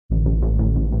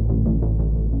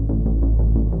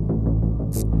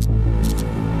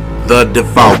The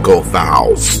DeFalco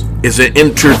Files is an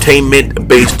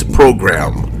entertainment-based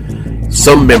program.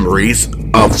 Some memories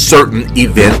of certain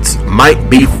events might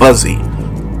be fuzzy.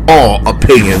 All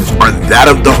opinions are that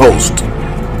of the host.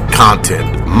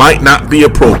 Content might not be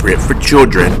appropriate for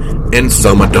children and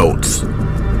some adults.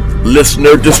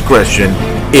 Listener discretion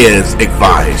is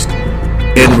advised.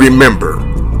 And remember,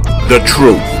 the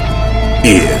truth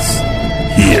is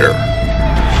here.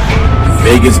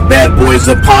 Vegas Bad Boys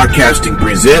of Podcasting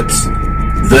presents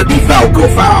The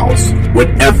DeFalco Files with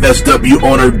FSW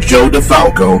owner Joe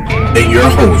DeFalco and your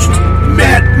host,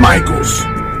 Matt Michaels.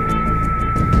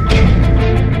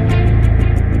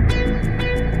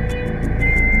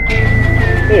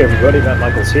 Hey everybody, Matt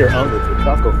Michaels here on the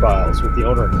DeFalco Files with the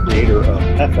owner and creator of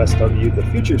FSW, the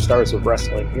future stars of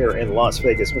wrestling here in Las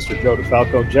Vegas, Mr. Joe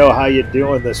DeFalco. Joe, how you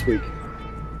doing this week?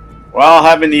 Well,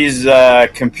 having these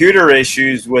computer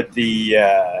issues with the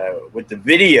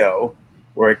video,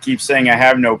 where it keeps saying I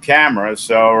have no camera.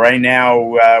 So right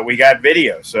now we got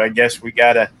video. So I guess we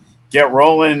got to get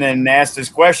rolling and ask these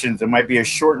questions. It might be a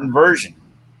shortened version.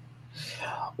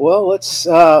 Well, let's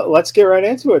get right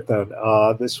into it then.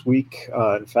 This week,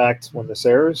 in fact, when this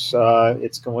airs,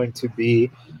 it's going to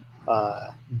be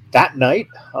that night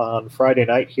on Friday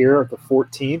night here, the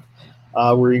 14th.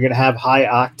 Where you're going to have High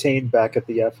Octane back at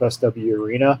the FSW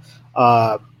Arena.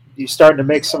 You're starting to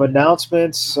make some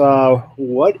announcements.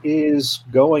 What is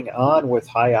going on with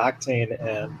High Octane,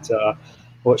 and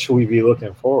what should we be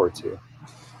looking forward to?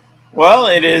 Well,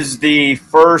 it is the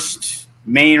first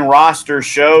main roster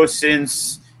show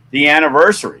since the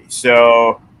anniversary.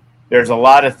 So there's a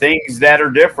lot of things that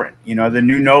are different. You know, the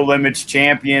new No Limits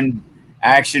champion,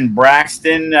 Action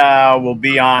Braxton, will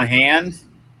be on hand.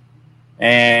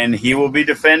 And he will be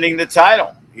defending the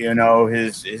title, you know,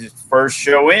 his first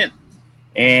show in.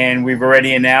 And we've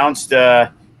already announced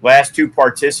last two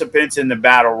participants in the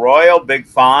Battle Royal, Big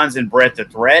Fonz and Brett the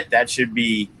Threat. That should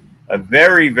be a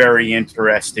very, very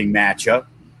interesting matchup.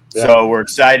 Yeah. So we're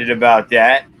excited about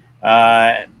that.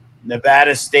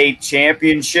 Nevada State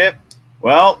Championship.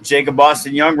 Well, Jacob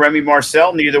Austin Young, Remy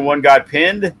Marcel, neither one got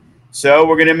pinned. So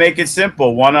we're going to make it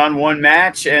simple. One-on-one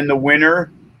match, and the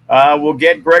winner we'll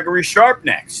get Gregory Sharp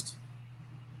next.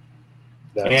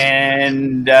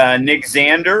 And Nick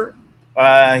Zander,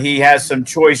 he has some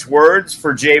choice words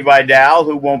for Jay Vidal,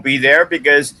 who won't be there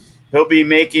because he'll be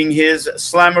making his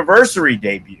Slammiversary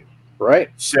debut. Right.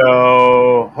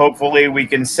 So hopefully we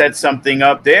can set something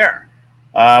up there.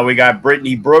 We got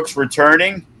Brittany Brooks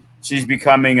returning. She's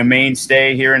becoming a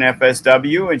mainstay here in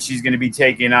FSW, and she's going to be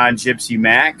taking on Gypsy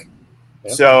Mac.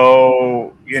 Yep.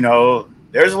 So, you know,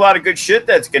 there's a lot of good shit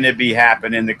that's going to be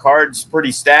happening. The card's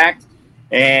pretty stacked,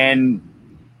 and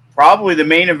probably the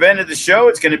main event of the show,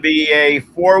 it's going to be a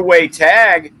four-way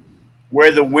tag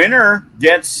where the winner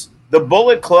gets the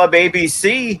Bullet Club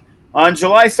ABC on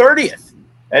July 30th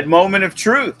at Moment of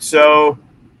Truth. So,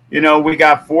 you know, we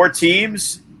got four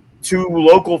teams, two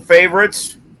local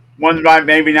favorites. One might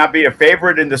maybe not be a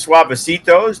favorite in the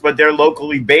Suavecitos, but they're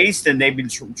locally based, and they've been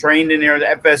trained in there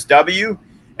at FSW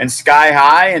and Sky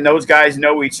High, and those guys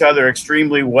know each other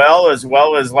extremely well as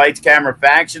Lights Camera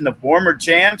Faction, the former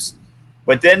champs.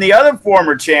 But then the other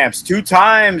former champs, two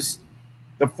times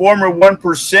the former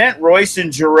 1%, Royce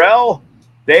and Jarrell,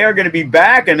 they are going to be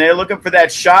back, and they're looking for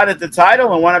that shot at the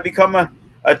title and want to become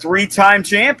a three-time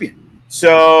champion.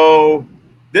 So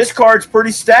this card's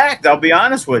pretty stacked, I'll be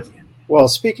honest with you. Well,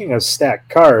 speaking of stacked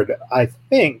card, I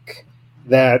think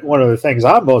that one of the things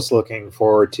I'm most looking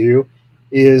forward to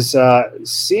is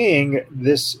seeing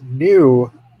this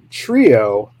new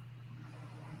trio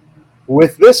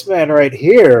with this man right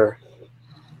here.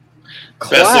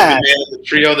 Best looking man in the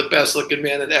trio, the best looking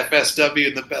man in FSW,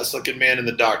 and the best looking man in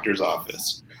the doctor's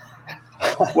office.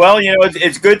 Well, you know,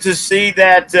 it's good to see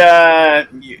that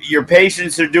your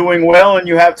patients are doing well and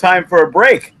you have time for a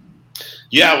break.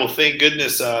 Yeah, well, thank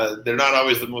goodness they're not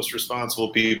always the most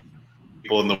responsible people,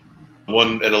 and the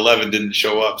one at 11 didn't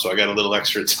show up, so I got a little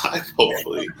extra time,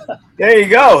 hopefully. There you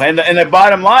go. And the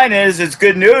bottom line is it's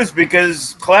good news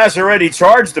because class already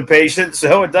charged the patient,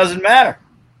 so it doesn't matter.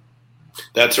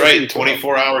 That's right.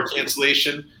 24-hour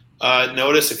cancellation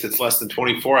notice. If it's less than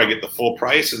 24, I get the full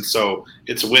price, and so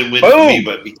it's a win-win for me.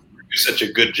 But because they do such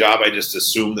a good job, I just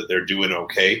assume that they're doing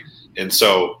okay. And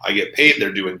so I get paid.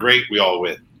 They're doing great. We all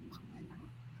win.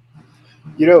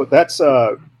 You know, that's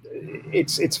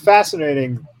it's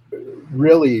fascinating,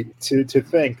 really, to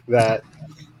think that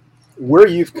where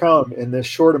you've come in this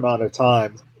short amount of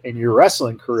time in your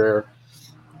wrestling career,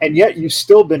 and yet you've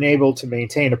still been able to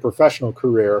maintain a professional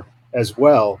career as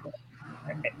well.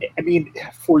 I mean,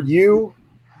 for you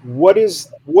what is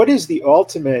the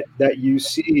ultimate that you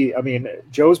see? I mean,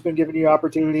 Joe's been giving you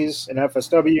opportunities in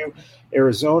FSW.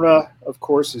 Arizona, of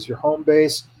course, is your home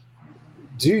base.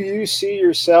 Do you see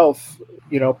yourself,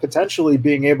 potentially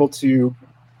being able to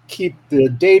keep the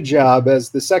day job as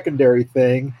the secondary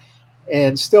thing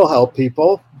and still help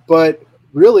people, but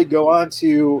really go on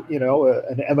to,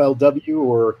 an MLW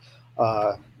or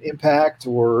Impact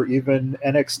or even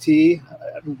NXT?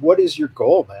 What is your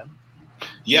goal, man?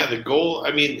 Yeah, the goal,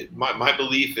 I mean, my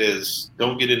belief is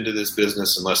don't get into this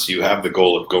business unless you have the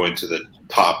goal of going to the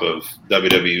top of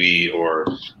WWE or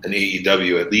an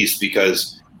AEW at least,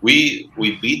 because we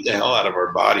beat the hell out of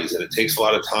our bodies, and it takes a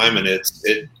lot of time, and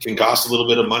it can cost a little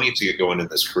bit of money to get going in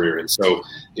this career. And so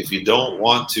if you don't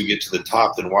want to get to the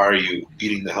top, then why are you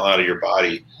beating the hell out of your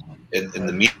body in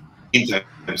the meantime?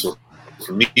 So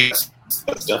for me, that's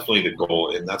definitely the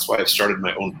goal, and that's why I've started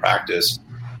my own practice.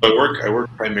 I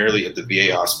work primarily at the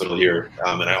VA hospital here,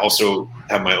 and I also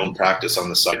have my own practice on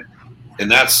the side, and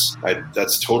that's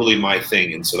totally my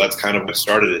thing. And so that's kind of what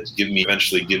started it to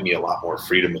eventually give me a lot more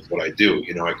freedom with what I do.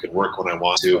 I could work when I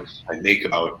want to. I make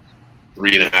about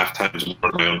 3.5 times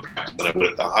more in my own practice than I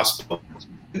would at the hospital.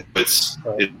 It's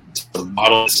a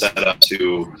model set up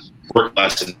to work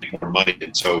less and make more money.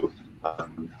 And so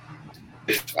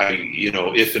if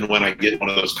and when I get one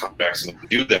of those contracts and I can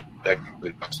do that, that gives me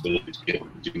the possibility to be able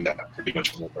to do that pretty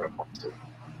much whenever I want to.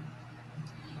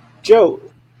 Joe,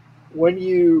 when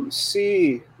you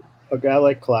see a guy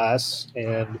like Class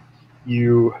and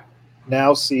you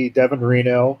now see Devin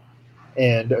Reno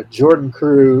and Jordan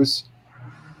Cruz,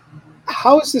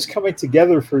 how is this coming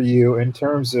together for you in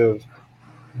terms of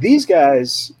these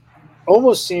guys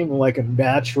almost seem like a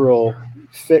natural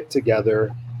fit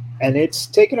together? And it's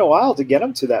taken a while to get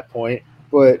them to that point,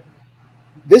 but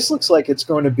this looks like it's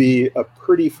going to be a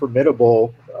pretty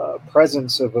formidable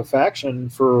presence of a faction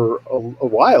for a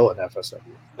while in FSW.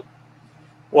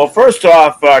 Well, first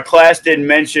off, Class didn't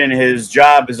mention his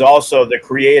job is also the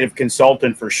creative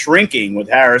consultant for Shrinking with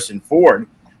Harrison Ford.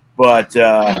 But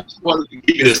I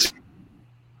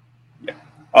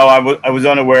was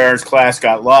unaware as Class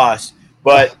got lost.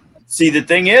 But see, the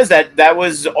thing is that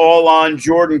was all on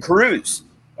Jordan Cruz.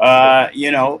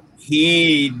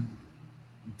 He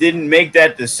didn't make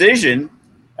that decision.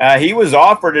 He was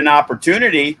offered an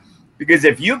opportunity because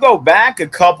if you go back a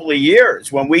couple of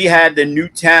years when we had the New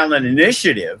Talent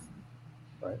Initiative,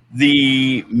 right,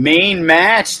 the main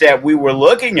match that we were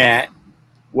looking at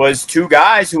was two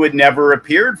guys who had never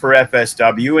appeared for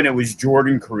FSW, and it was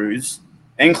Jordan Cruz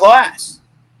and Class.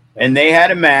 And they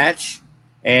had a match,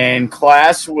 and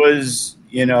Class was,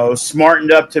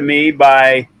 smartened up to me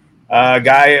by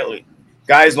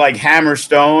guys like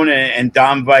Hammerstone and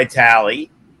Dom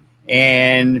Vitale.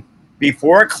 And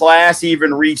before Class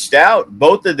even reached out,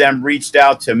 both of them reached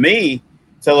out to me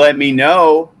to let me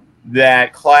know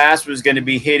that Class was going to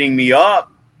be hitting me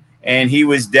up, and he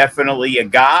was definitely a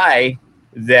guy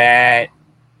that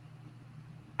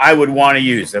I would want to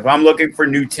use. If I'm looking for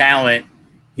new talent,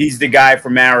 he's the guy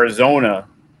from Arizona.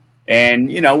 And,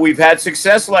 we've had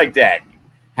success like that.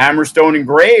 Hammerstone and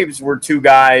Graves were two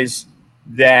guys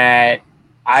that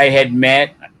I had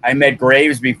met. I met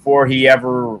Graves before he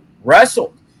ever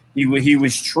wrestled. He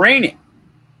was training,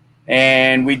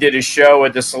 and we did a show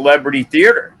at the Celebrity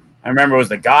Theater. I remember it was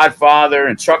The Godfather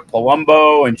and Chuck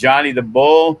Palumbo and Johnny the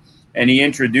Bull, and he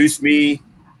introduced me.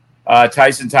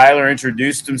 Tyson Tyler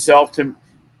introduced himself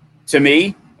to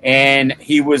me, and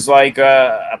he was like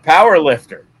a power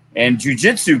lifter and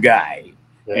jiu-jitsu guy.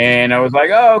 Yeah. And I was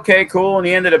like, oh, okay, cool. And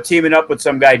he ended up teaming up with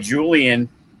some guy, Julian,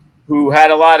 who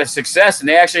had a lot of success, and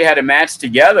they actually had a match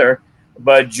together.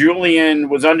 But Julian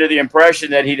was under the impression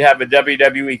that he'd have a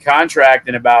WWE contract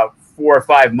in about 4 or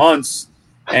 5 months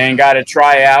and got a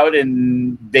tryout,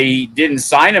 and they didn't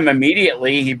sign him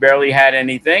immediately. He barely had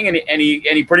anything, and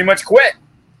he pretty much quit.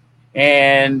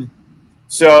 And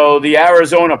so the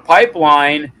Arizona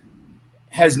pipeline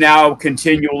has now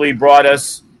continually brought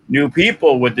us new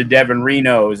people with the Devin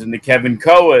Renos and the Kevin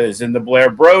Koas and the Blair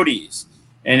Brodies.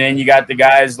 And then you got the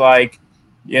guys like,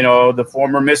 the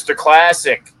former Mr.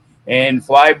 Classic and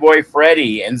Flyboy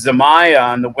Freddy and Zamaya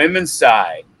on the women's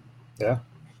side. Yeah.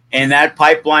 And that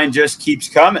pipeline just keeps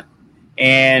coming.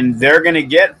 And they're going to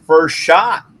get first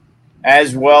shot,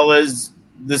 as well as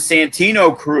the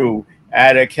Santino crew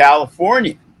out of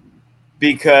California,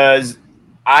 because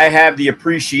I have the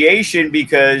appreciation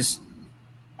because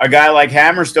a guy like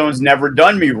Hammerstone's never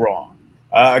done me wrong.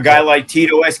 A guy like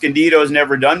Tito Escondido's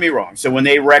never done me wrong. So when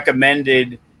they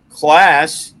recommended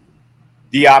Class,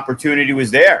 the opportunity was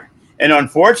there. And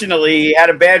unfortunately, he had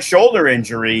a bad shoulder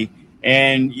injury,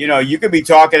 And, you know, you could be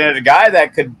talking at a guy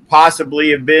that could possibly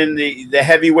have been the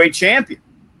heavyweight champion.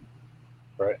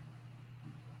 Right.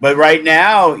 But right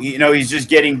now, you know, he's just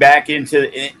getting back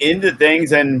into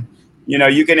things. And, you know,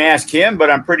 you can ask him, but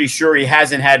I'm pretty sure he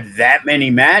hasn't had that many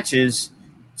matches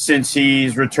since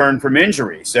he's returned from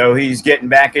injury. So he's getting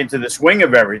back into the swing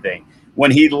of everything. When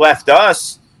he left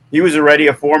us, he was already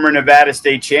a former Nevada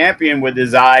State champion with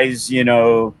his eyes, you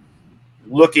know,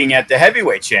 looking at the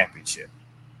heavyweight championship.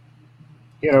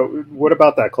 You know, what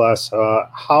about that class?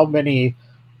 How many,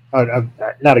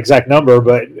 not exact number,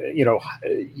 but, you know,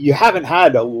 you haven't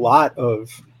had a lot of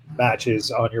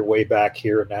matches on your way back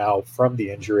here now from the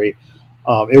injury.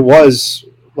 It was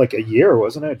like a year,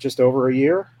 wasn't it? Just over a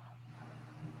year?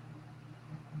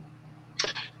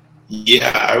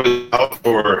 Yeah, I was out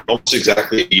for almost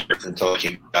exactly a year until I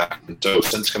came back. And so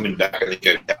since coming back, I think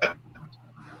I've had,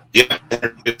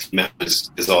 150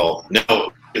 matches is all.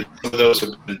 Now, some of those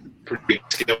have been pretty big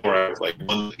scale where I was like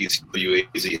won the PCW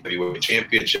AZ Heavyweight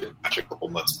Championship match a couple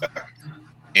months back.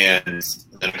 And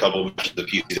then a couple of matches of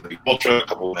PCW Ultra, a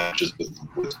couple of matches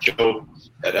with Joe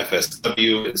at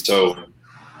FSW. And so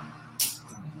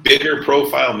bigger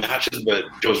profile matches, but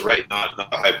Joe's right, not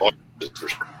a high volume for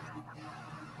sure.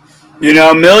 You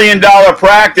know, $1 million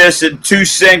practice and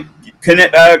 2-cent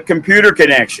computer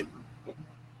connection.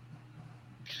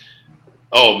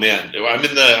 Oh man,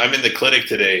 I'm in the clinic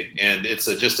today, and it's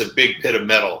just a big pit of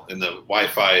metal, and the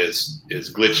Wi-Fi is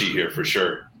glitchy here for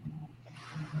sure.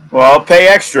 Well, I'll pay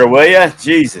extra, will you?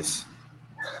 Jesus.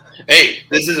 Hey,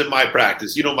 this isn't my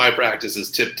practice. You know, my practice is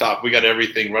tip top. We got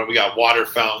everything right. We got water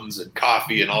fountains and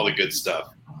coffee and all the good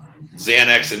stuff.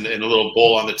 Xanax and a little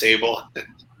bowl on the table.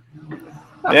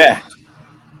 Yeah.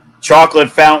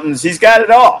 Chocolate fountains. He's got it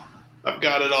all. I've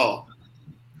got it all.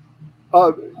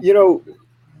 You know,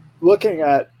 looking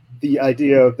at the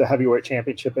idea of the heavyweight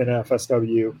championship in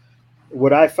FSW,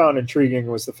 what I found intriguing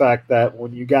was the fact that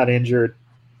when you got injured,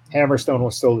 Hammerstone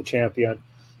was still the champion.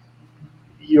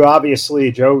 You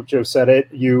obviously, Joe said it,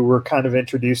 you were kind of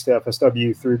introduced to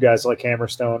FSW through guys like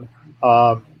Hammerstone.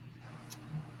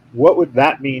 What would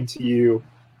that mean to you?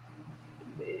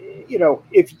 You know,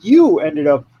 if you ended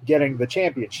up getting the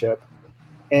championship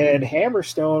and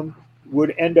Hammerstone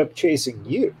would end up chasing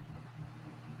you.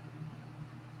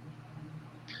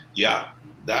 Yeah,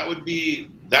 that would be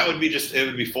just, it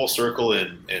would be full circle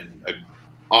and an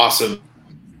awesome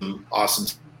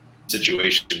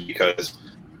situation, because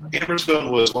Hammerstone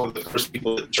was one of the first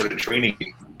people that started training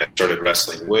and started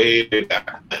wrestling way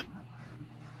back then.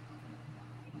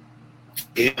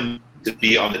 Him to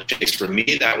be on the chase for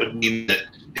me, that would mean that,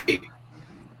 hey,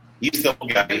 he's the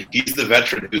old guy, he's the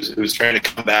veteran who's trying to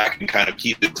come back and kind of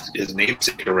keep his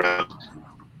namesake around.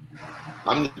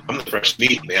 I'm the fresh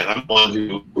meat, man. I'm the one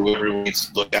who everyone needs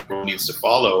to look at, everyone needs to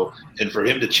follow. And for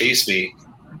him to chase me,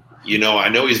 you know, I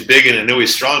know he's big and I know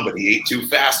he's strong, but he ain't too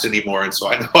fast anymore. And so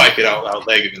I know I could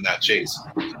outleg him in that chase.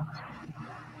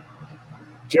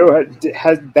 Joe,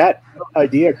 has that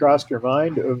idea crossed your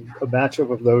mind of a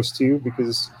matchup of those two?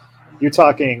 Because you're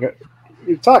talking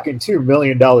 $2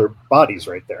 million bodies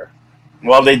right there.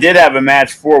 Well, they did have a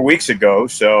match 4 weeks ago,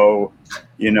 so,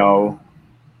 you know,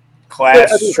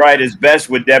 Class tried his best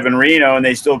with Devin Reno, and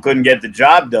they still couldn't get the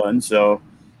job done. So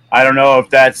I don't know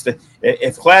if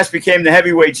if Class became the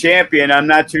heavyweight champion, I'm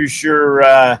not too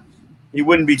sure he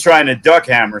wouldn't be trying to duck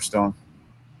Hammerstone.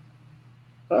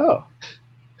 Oh.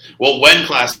 Well, when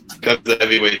Class becomes the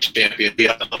heavyweight champion,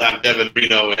 he'll have Devin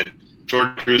Reno and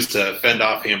Jordan Cruz to fend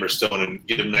off Hammerstone and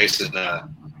get him nice and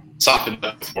softened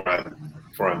up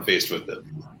before I'm faced with it.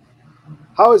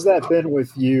 How has that been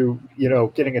with you, you know,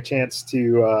 getting a chance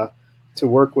to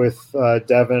work with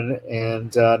Devin,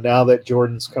 and now that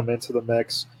Jordan's come into the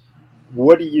mix,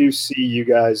 what do you see you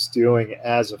guys doing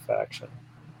as a faction?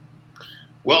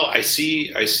 Well, I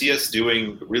see us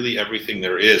doing really everything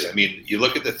there is. I mean, you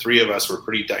look at the three of us, we're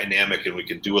pretty dynamic and we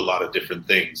can do a lot of different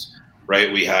things, right?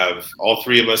 All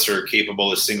three of us are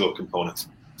capable as single components.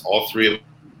 All three of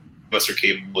us are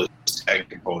capable as tag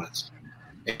components.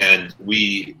 And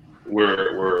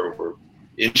we're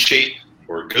in shape,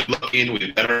 we're good looking,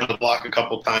 we've been around the block a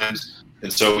couple times.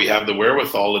 And so we have the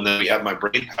wherewithal, and then we have my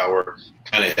brain power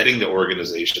kind of heading the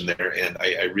organization there. And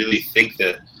I really think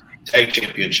that tag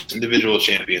championships, individual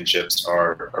championships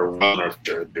are well enough.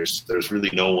 There's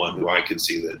really no one who I can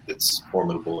see that's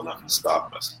formidable enough to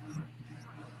stop us.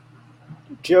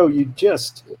 Joe, you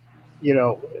just, you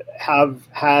know, have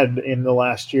had in the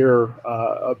last year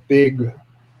a big,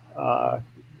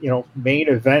 you know, main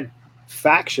event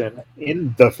faction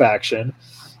in the faction.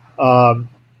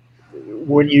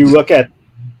 When you look at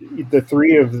the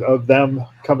three of them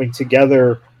coming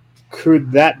together,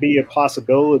 could that be a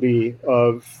possibility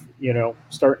of,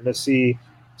 starting to see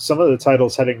some of the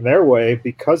titles heading their way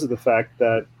because of the fact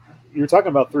that you're talking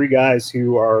about three guys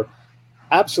who are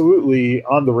absolutely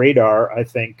on the radar, I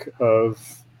think, of,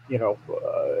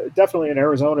 definitely in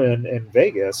Arizona and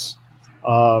Vegas,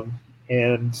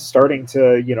 and starting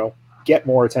to, get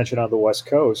more attention on the West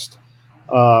Coast.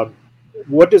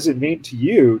 What does it mean to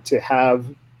you to have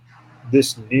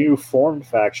this new formed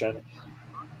faction,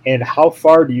 and how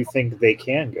far do you think they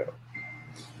can go?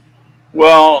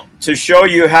 Well, to show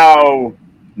you how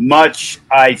much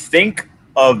I think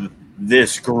of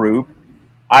this group,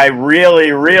 I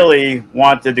really, really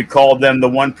wanted to call them the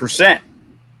 1%.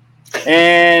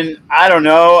 And I don't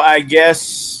know, I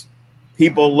guess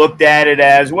people looked at it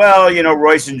as, well,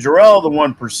 Royce and Jarrell, the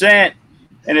 1%.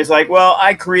 And it's like, well,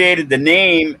 I created the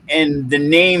name, and the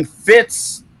name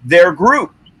fits their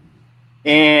group.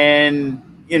 And,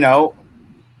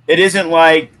 it isn't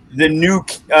like the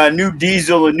new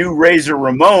Diesel and new Razor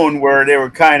Ramon, where they were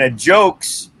kind of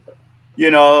jokes.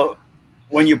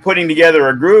 When you're putting together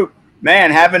a group,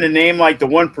 man, having a name like the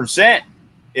 1%,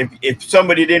 if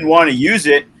somebody didn't want to use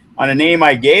it on a name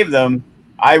I gave them,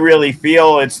 I really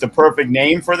feel it's the perfect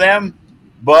name for them.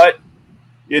 But,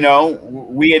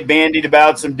 we had bandied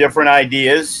about some different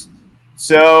ideas.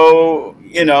 So,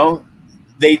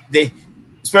 they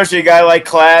especially a guy like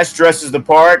Clash dresses the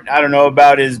part. I don't know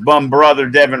about his bum brother,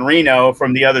 Devin Reno,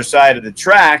 from the other side of the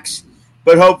tracks,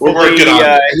 but hopefully,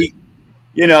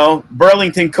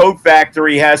 Burlington Coat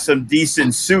Factory has some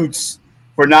decent suits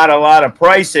for not a lot of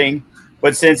pricing.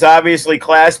 But since obviously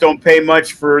Clash don't pay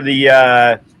much for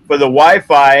the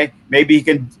Wi-Fi, maybe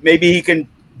he can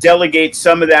delegate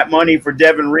some of that money for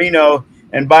Devin Reno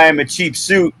and buy him a cheap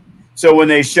suit. So when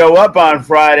they show up on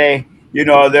Friday,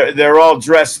 they're all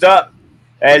dressed up,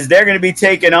 as they're going to be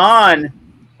taking on.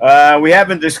 We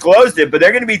haven't disclosed it, but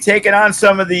they're going to be taking on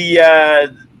some of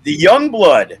the young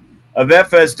blood of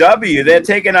FSW. They're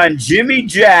taking on Jimmy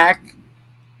Jack,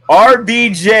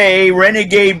 RBJ,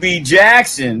 Renegade B.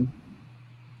 Jackson,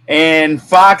 and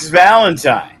Fox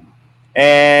Valentine.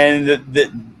 And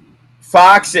the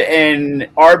Fox and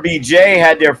RBJ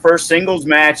had their first singles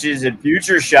matches at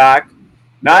Future Shock.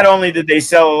 Not only did they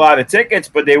sell a lot of tickets,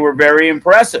 but they were very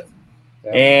impressive.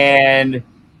 Yeah. And,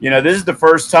 this is the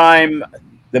first time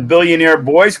the Billionaire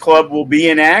Boys Club will be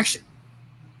in action.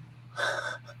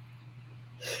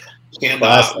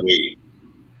 Cannot wait.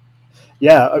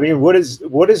 Yeah, I mean, what is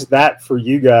that for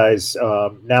you guys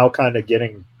now, kind of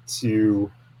getting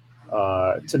to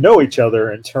know each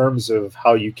other in terms of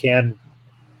how you can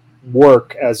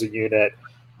work as a unit,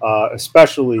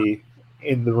 especially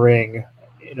in the ring,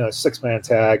 in a six-man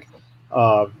tag.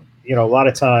 A lot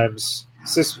of times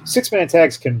six-man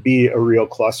tags can be a real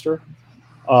cluster.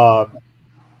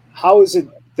 How is it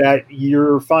that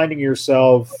you're finding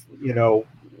yourself,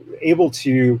 able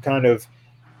to kind of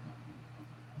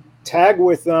tag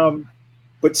with them,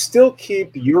 but still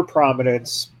keep your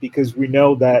prominence? Because we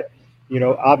know that,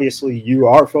 obviously you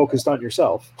are focused on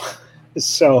yourself.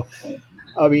 So,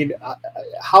 I mean,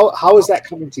 how is that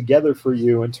coming together for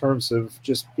you in terms of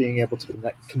just being able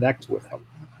to connect with them?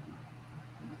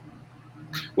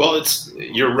 Well,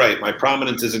 you're right. My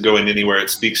prominence isn't going anywhere. It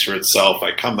speaks for itself.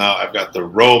 I come out, I've got the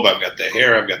robe, I've got the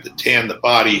hair, I've got the tan, the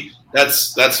body.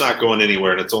 That's not going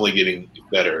anywhere, and it's only getting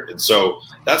better. And so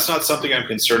that's not something I'm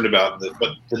concerned about.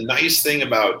 But the nice thing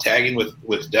about tagging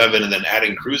with Devin and then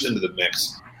adding Cruz into the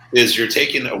mix is you're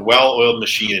taking a well-oiled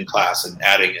machine in Class and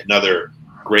adding another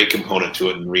great component to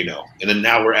it in Reno. And then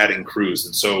now we're adding Cruz.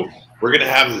 And so we're going to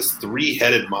have this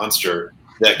three-headed monster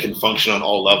that can function on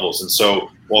all levels. And so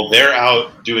while they're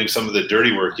out doing some of the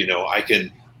dirty work, I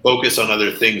can focus on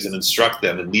other things and instruct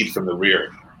them and lead from the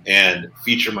rear and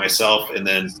feature myself and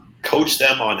then coach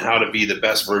them on how to be the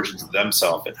best versions of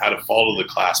themselves and how to follow the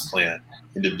Class plan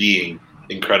into being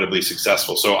incredibly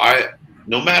successful. So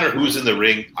no matter who's in the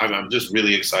ring, I'm just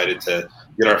really excited to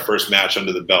get our first match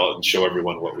under the belt and show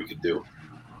everyone what we can do.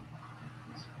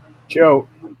 Joe,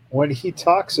 when he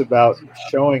talks about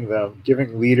showing them,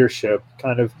 giving leadership,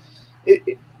 kind of,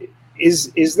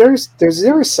 is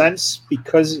there a sense,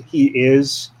 because he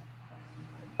is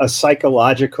a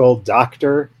psychological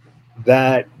doctor,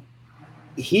 that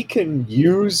he can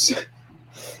use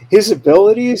his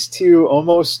abilities to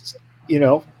almost,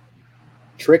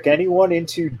 trick anyone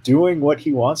into doing what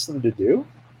he wants them to do?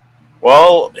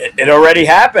 Well, it already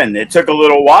happened. It took a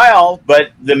little while,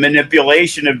 but the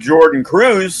manipulation of Jordan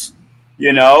Cruz,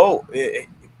 it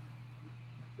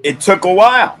took a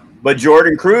while. But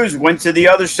Jordan Cruz went to the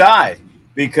other side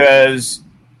because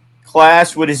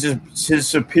Class, with his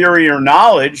superior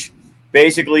knowledge,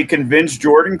 basically convinced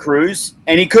Jordan Cruz,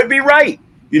 and he could be right,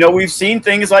 we've seen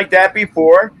things like that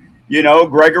before.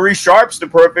 Gregory Sharp's the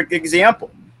perfect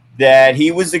example. That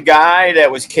he was the guy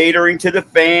that was catering to the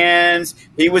fans.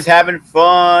 He was having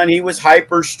fun. He was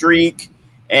hyper streak,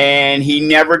 and he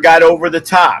never got over the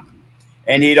top.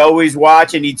 And he'd always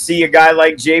watch, and he'd see a guy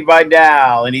like Jay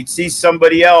Vidal, and he'd see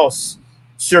somebody else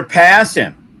surpass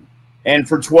him. And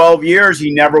for 12 years,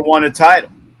 he never won a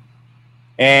title.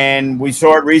 And we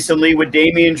saw it recently with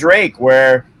Damian Drake,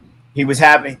 where he was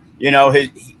having,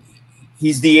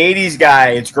 he's the 80s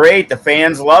guy. It's great. The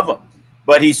fans love him.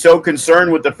 But he's so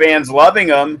concerned with the fans loving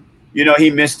him, he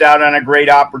missed out on a great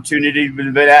opportunity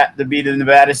to be the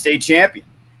Nevada State champion.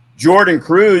 Jordan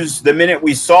Cruz, the minute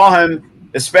we saw him,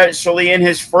 especially in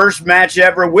his first match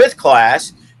ever with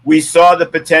Class, we saw the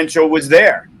potential was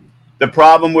there. The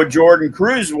problem with Jordan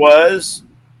Cruz was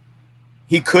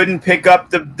he couldn't pick up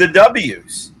the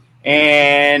W's.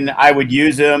 And I would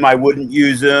use him. I wouldn't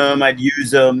use him. I'd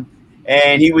use him.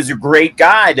 And he was a great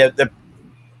guy.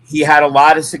 He had a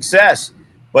lot of success.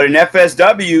 But in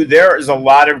FSW, there is a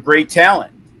lot of great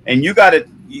talent. And you got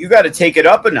to take it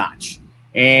up a notch.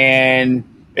 And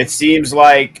it seems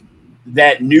like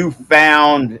that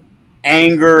newfound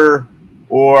anger,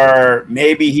 or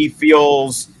maybe he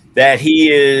feels that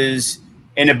he is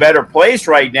in a better place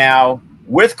right now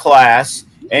with Class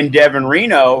and Devin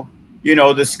Reno,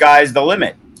 the sky's the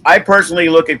limit. I personally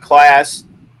look at Class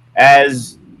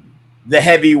as the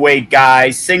heavyweight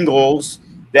guy, singles,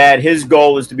 that his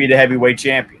goal is to be the heavyweight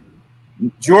champion.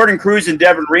 Jordan Cruz and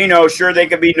Devin Reno, sure, they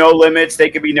could be no limits. They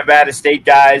could be Nevada State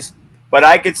guys. But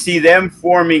I could see them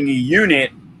forming a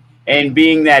unit and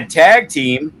being that tag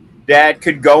team that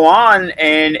could go on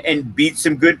and beat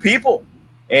some good people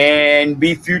and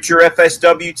be future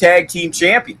FSW tag team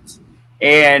champions.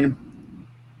 And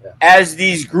as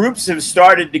these groups have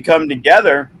started to come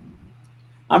together,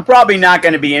 I'm probably not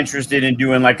going to be interested in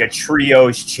doing like a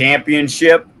trios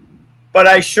championship, but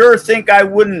I sure think I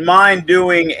wouldn't mind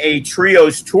doing a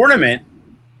trios tournament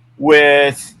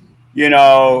with,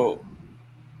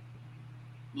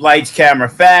 Lights, Camera,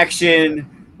 Faction.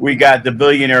 We got the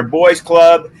Billionaire Boys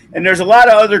Club, and there's a lot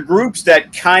of other groups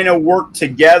that kind of work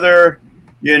together,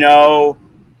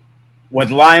 with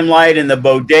Limelight and the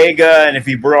Bodega. And if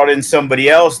he brought in somebody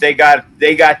else, they got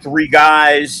 3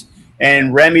 guys,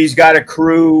 and Remy's got a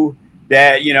crew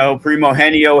that, Primo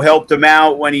Henio helped him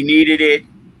out when he needed it.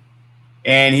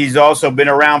 And he's also been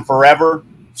around forever.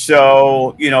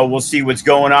 So, we'll see what's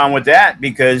going on with that,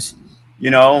 because,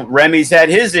 Remy's had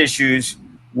his issues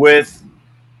with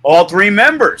all 3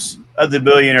 members of the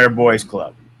Billionaire Boys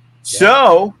Club. Yeah.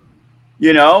 So,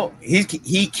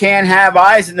 he can't have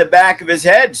eyes in the back of his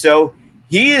head. So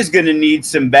he is going to need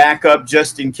some backup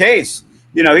just in case.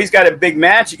 He's got a big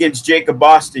match against Jacob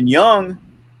Boston Young,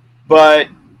 but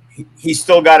he's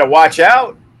still got to watch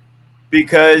out,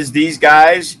 because these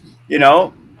guys,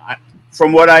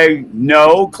 from what I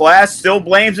know, Class still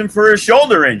blames him for his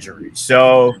shoulder injury.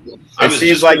 So it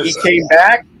seems like he came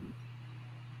back.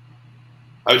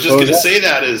 I was just going to say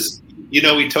that is,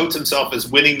 he totes himself as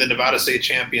winning the Nevada State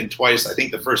champion twice. I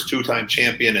think the first 2-time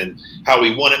champion, and how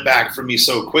he won it back from me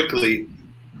so quickly.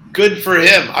 Good for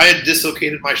him. I had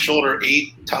dislocated my shoulder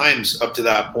 8 times up to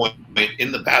that point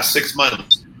in the past 6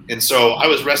 months. And so I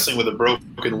was wrestling with a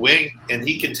broken wing, and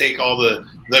he can take all the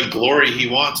glory he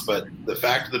wants. But the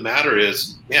fact of the matter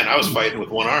is, man, I was fighting with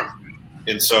one arm.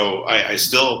 And so I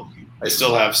still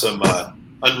have some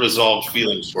unresolved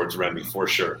feelings towards Remy, for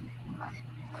sure.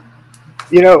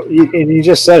 And you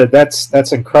just said it.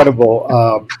 That's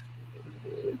incredible.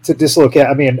 To dislocate.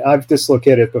 I mean, I've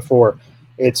dislocated before.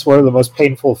 It's one of the most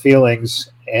painful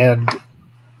feelings, and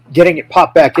getting it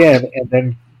popped back in and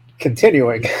then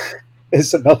continuing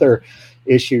is another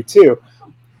issue too.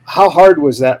 How hard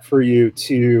was that for you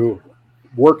to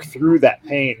work through that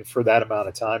pain for that amount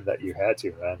of time that you had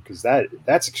to, man? Because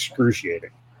that's excruciating.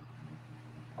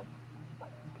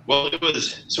 Well, it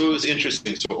was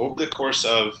interesting. So over the course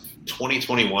of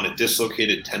 2021, it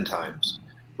dislocated 10 times,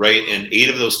 right? And 8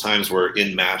 of those times were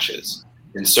in matches.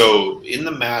 And so in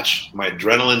the match, my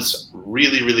adrenaline's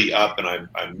really, really up, and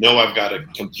I know I've got to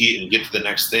compete and get to the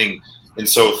next thing. And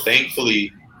so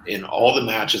thankfully, in all the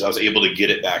matches, I was able to get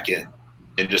it back in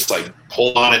and just like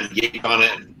pull on it and yank on it.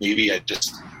 And maybe I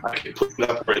could put it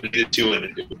up where I needed to, and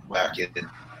it would go back in.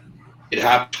 It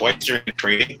happened twice during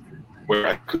training where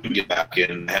I couldn't get back in,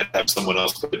 and I had to have someone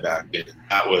else put it back in.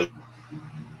 That was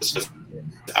just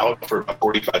out for about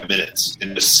 45 minutes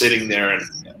and just sitting there, and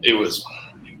it was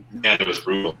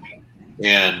brutal.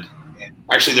 And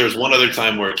actually, there was one other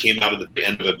time where it came out at the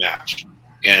end of a match,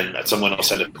 and someone else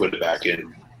had to put it back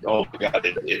in. Oh my God,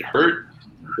 it hurt.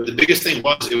 But the biggest thing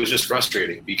was, it was just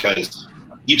frustrating, because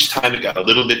each time it got a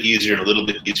little bit easier and a little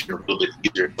bit easier and a little bit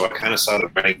easier. So I kind of saw the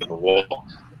writing on the wall,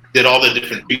 did all the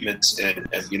different treatments, and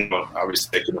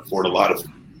obviously I could afford a lot of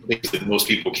things that most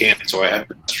people can't. So I had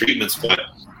treatments, but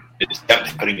it just kept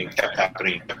happening and kept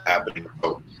happening and kept happening.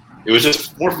 So it was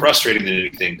just more frustrating than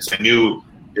anything, because I knew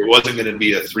it wasn't going to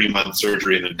be a 3-month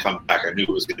surgery and then come back. I knew it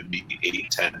was going to be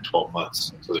 8, 10, 12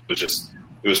 months. So it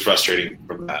was frustrating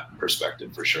from that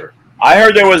perspective for sure. I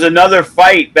heard there was another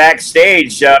fight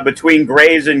backstage between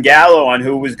Graves and Gallo on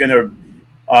who was going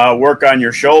to work on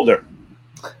your shoulder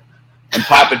and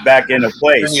pop it back into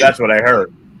place. That's what I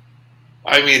heard.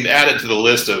 I mean, add it to the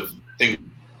list of things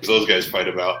those guys fight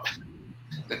about.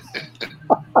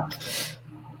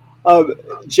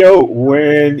 Joe,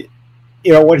 when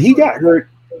he got hurt,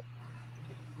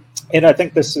 and I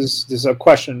think this is a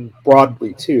question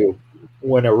broadly too,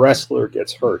 when a wrestler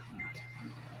gets hurt,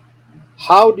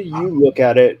 how do you look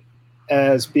at it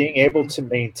as being able to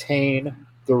maintain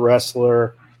the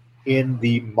wrestler in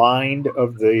the mind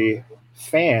of the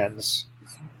fans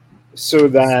so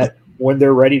that when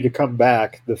they're ready to come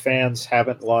back, the fans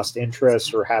haven't lost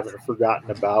interest or haven't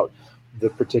forgotten about the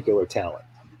particular talent?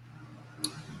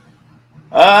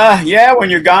 Yeah, when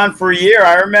you're gone for a year.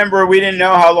 I remember we didn't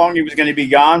know how long he was going to be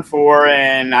gone for,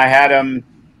 and I had him,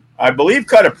 I believe,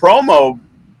 cut a promo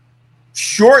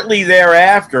shortly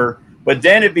thereafter, but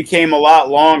then it became a lot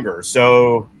longer.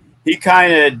 So he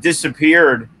kind of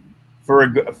disappeared for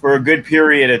a good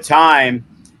period of time.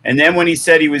 And then when he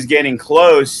said he was getting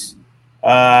close,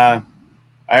 I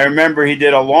remember he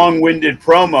did a long-winded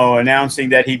promo announcing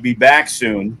that he'd be back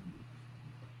soon.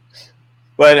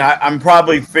 But I'm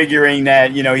probably figuring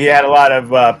that, he had a lot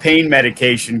of pain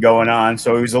medication going on,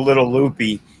 so he was a little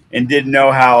loopy and didn't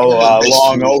know how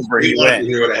long over he went.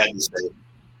 Hear what I had to say.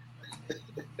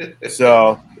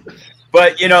 So,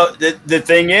 but, the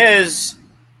thing is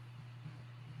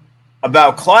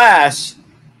about Class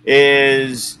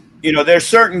is, there's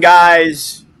certain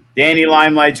guys, Danny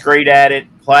Limelight's great at it,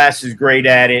 Class is great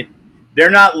at it. They're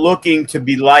not looking to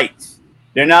be liked.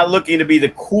 They're not looking to be the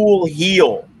cool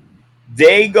heel.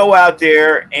 They go out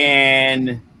there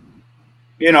and,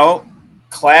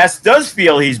 Class does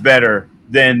feel he's better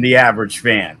than the average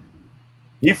fan.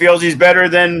 He feels he's better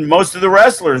than most of the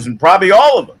wrestlers and probably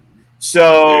all of them.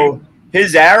 So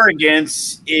his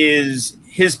arrogance is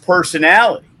his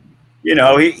personality.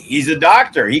 He's a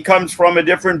doctor. He comes from a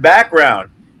different background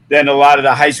than a lot of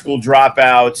the high school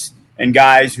dropouts and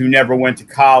guys who never went to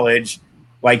college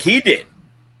like he did.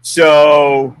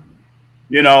 So,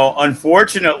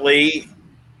 unfortunately,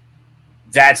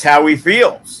 that's how he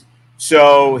feels.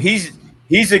 So he's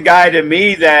a guy to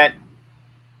me that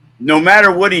no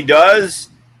matter what he does,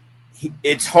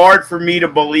 it's hard for me to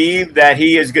believe that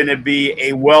he is going to be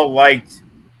a well-liked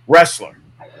wrestler.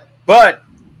 But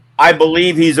I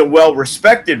believe he's a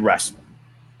well-respected wrestler,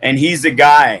 and he's the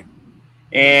guy.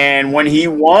 And when he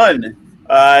won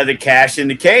the Cash in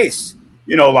the Case,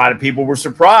 a lot of people were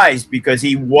surprised because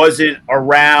he wasn't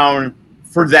around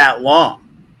for that long.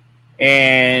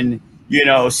 And,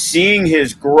 seeing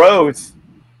his growth,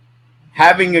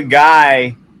 having a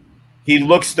guy, he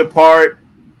looks the part,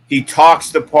 he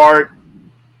talks the part,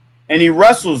 and he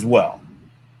wrestles well,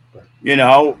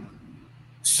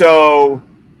 So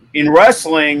in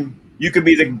wrestling, you could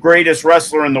be the greatest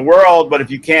wrestler in the world, but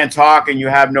if you can't talk and you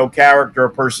have no character or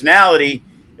personality,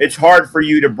 it's hard for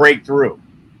you to break through.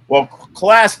 Well,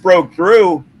 Class broke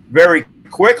through very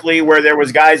quickly where there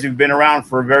was guys who've been around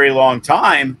for a very long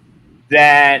time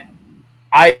that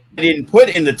I didn't put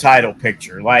in the title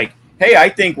picture. Like, hey, I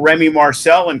think Remy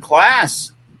Marcel and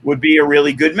Class would be a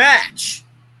really good match.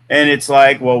 And it's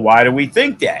like, well, why do we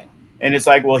think that? And it's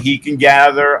like, well, he can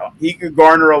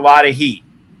garner a lot of heat.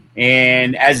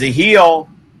 And as a heel,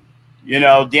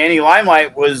 Danny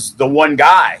Limelight was the one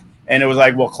guy. And it was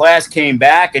like, well, Class came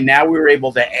back, and now we were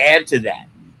able to add to that.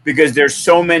 Because there's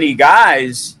so many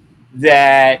guys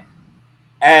that,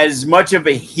 as much of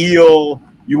a heel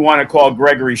you want to call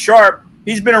Gregory Sharp,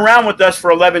 he's been around with us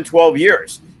for 11, 12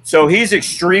 years. So he's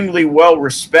extremely well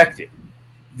respected.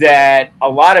 That a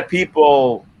lot of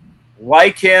people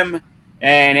like him,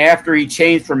 and after he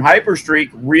changed from Hyperstreak,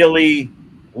 really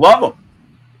love him.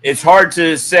 It's hard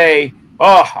to say,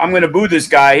 oh, I'm going to boo this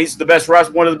guy. He's the best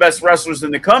one of the best wrestlers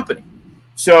in the company.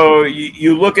 So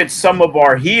you look at some of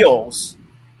our heels,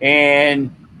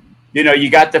 and, you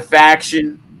got the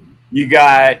faction, you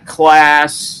got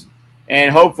Class,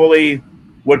 and hopefully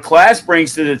what Class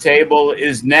brings to the table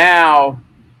is now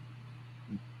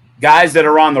guys that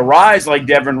are on the rise like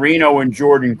Devin Reno and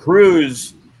Jordan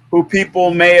Cruz, who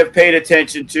people may have paid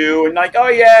attention to and like, oh,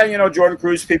 yeah, Jordan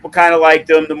Cruz, people kind of liked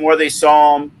him the more they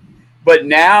saw him. but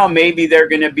now maybe they're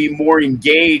going to be more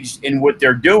engaged in what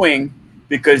they're doing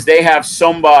because they have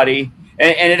somebody,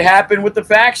 and it happened with the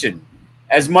faction.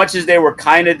 As much as they were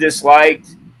kind of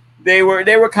disliked, they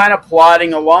were kind of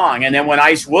plodding along. And then when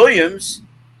Ice Williams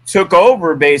took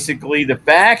over basically the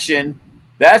faction,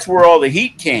 that's where all the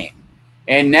heat came.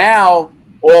 And now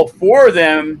all four of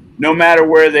them, no matter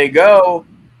where they go,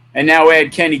 and now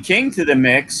add Kenny King to the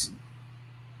mix,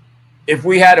 if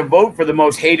we had a vote for the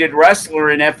most hated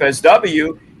wrestler in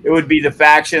FSW, it would be the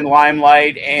faction,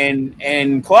 Limelight,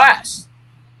 and Class.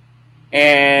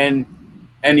 And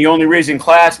the only reason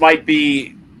Class might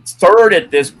be third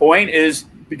at this point is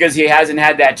because he hasn't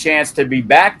had that chance to be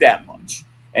back that much.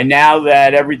 And now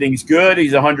that everything's good,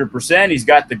 he's 100%, he's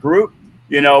got the group,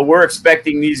 we're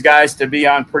expecting these guys to be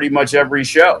on pretty much every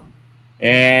show.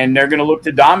 And they're going to look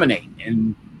to dominate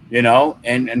and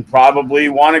probably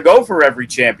want to go for every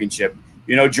championship.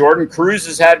 Jordan Cruz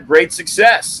has had great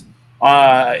success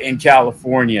in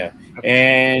California.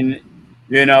 And,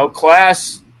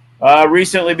 Class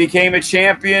recently became a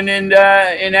champion in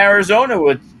Arizona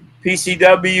with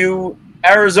PCW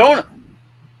Arizona.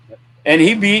 And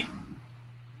he beat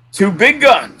two big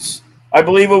guns. I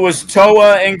believe it was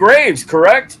Toa and Graves,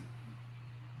 correct?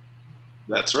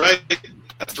 That's right.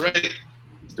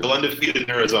 Still undefeated in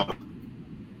Arizona.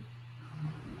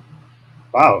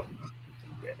 Wow.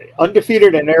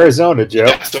 Undefeated in Arizona, Joe.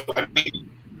 Yeah,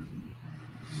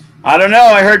 I don't know.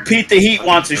 I heard Pete the Heat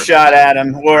wants a shot at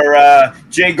him, or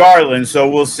Jay Garland, so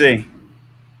we'll see.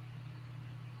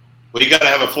 Well, you got to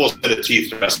have a full set of teeth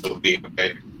to wrestle with me,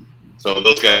 okay? So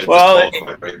those guys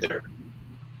qualified right there.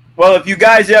 Well, if you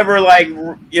guys ever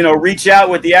reach out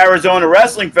with the Arizona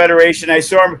Wrestling Federation, I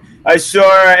saw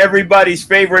everybody's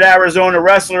favorite Arizona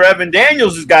wrestler, Evan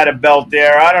Daniels, has got a belt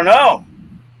there. I don't know.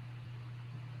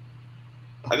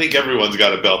 I think everyone's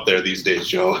got a belt there these days,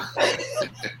 Joe.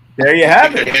 There you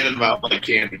have it. They're handing them out like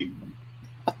candy.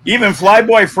 Even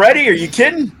Flyboy Freddy? Are you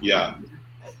kidding? Yeah.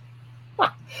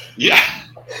 Yeah.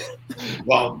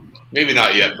 Well, maybe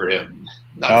not yet for him.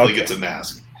 Not until he gets a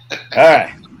mask. All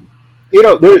right.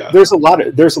 There's a lot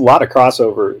of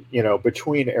crossover,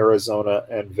 between Arizona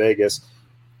and Vegas.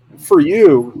 For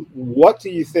you, what do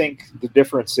you think the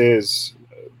difference is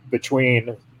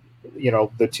between,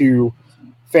 the two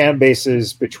fan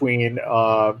bases, between,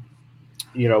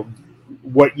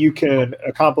 what you can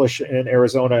accomplish in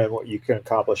Arizona and what you can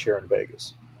accomplish here in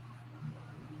Vegas?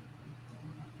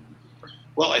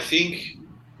 Well, I think,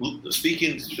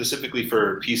 speaking specifically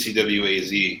for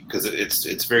PCWAZ, because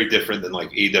it's very different than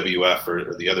like AWF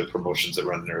or the other promotions that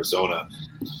run in Arizona.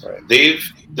 Right. They've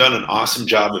done an awesome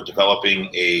job of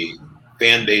developing a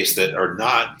fan base that are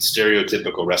not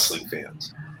stereotypical wrestling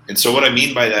fans. And so what I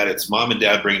mean by that, it's mom and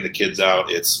dad bringing the kids out.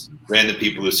 It's random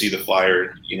people who see the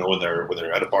flyer, when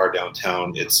they're at a bar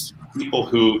downtown. It's people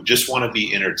who just want to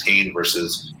be entertained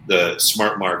versus the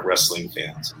smart mark wrestling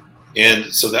fans. And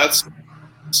so that's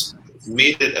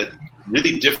made it a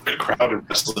really different crowd of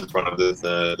wrestling in front of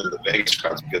the Vegas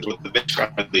crowds, because what the Vegas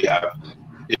crowd really have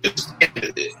is,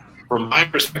 from my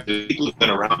perspective, people who've been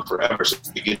around forever since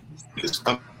the beginning of this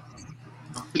company.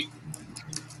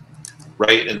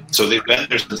 Right, and so they've been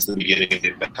there since the beginning, and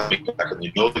they've been coming back, and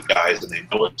they know the guys, and they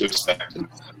know what to expect, and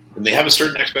they have a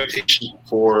certain expectation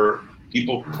for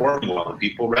people performing well and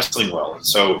people wrestling well. And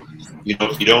so,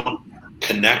 if you don't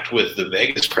connect with the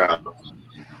Vegas crowd,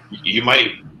 you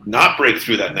might not break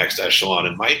through that next echelon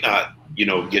and might not,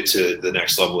 get to the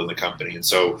next level in the company. And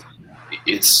so,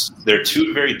 they're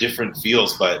two very different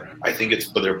feels, but I think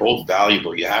but they're both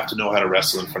valuable. You have to know how to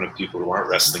wrestle in front of people who aren't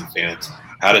wrestling fans,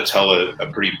 how to tell a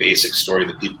pretty basic story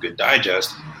that people can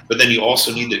digest, but then you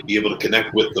also need to be able to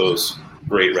connect with those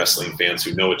great wrestling fans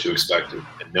who know what to expect and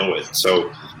know it.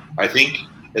 So I think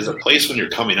as a place when you're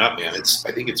coming up, man,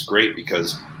 I think it's great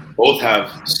because both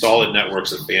have solid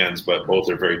networks of fans, but both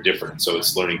are very different. So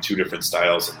it's learning two different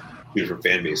styles and two different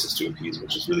fan bases to appease,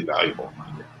 which is really valuable.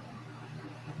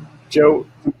 Joe,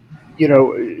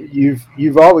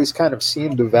 you've always kind of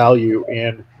seen the value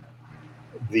in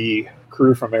the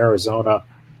crew from Arizona,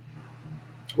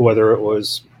 whether it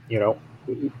was,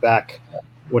 back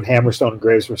when Hammerstone and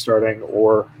Graves were starting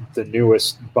or the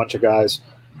newest bunch of guys.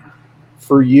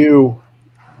 For you,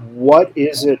 what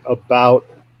is it about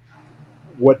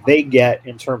what they get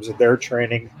in terms of their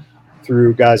training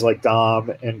through guys like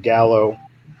Dom and Gallo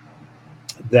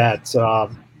that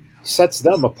sets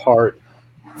them apart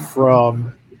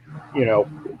from,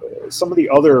 some of the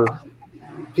other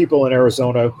people in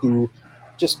Arizona who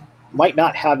just might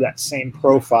not have that same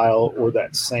profile or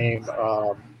that same,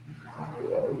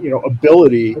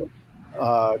 ability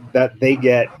that they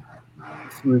get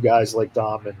through guys like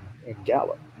Dom and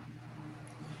Gallo?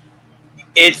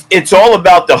 it's all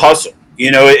about the hustle.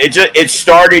 It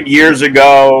started years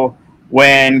ago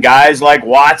when guys like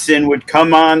Watson would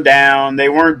come on down. They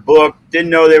weren't booked, didn't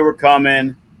know they were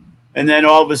coming. And then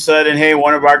all of a sudden, hey,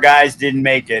 one of our guys didn't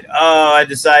make it. Oh, I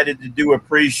decided to do a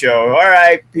pre-show. All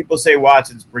right, people say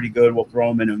Watson's pretty good. We'll throw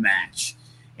him in a match.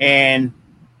 And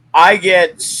I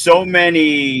get so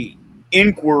many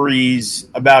inquiries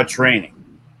about training.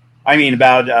 I mean,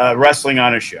 about wrestling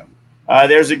on a show.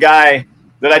 There's a guy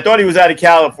that I thought he was out of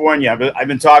California. I've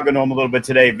been talking to him a little bit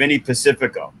today, Vinny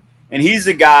Pacifico. And he's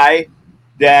the guy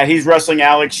that he's wrestling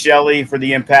Alex Shelley for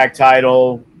the Impact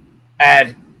title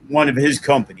at one of his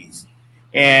companies.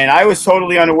 And I was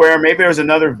totally unaware. Maybe there was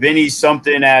another Vinny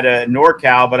something at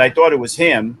NorCal, but I thought it was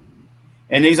him.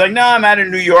 And he's like, no, I'm out of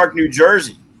New York, New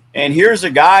Jersey. And here's a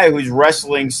guy who's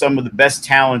wrestling some of the best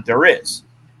talent there is.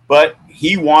 But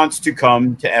he wants to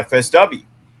come to FSW.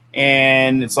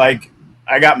 And it's like,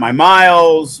 I got my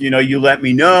miles, you let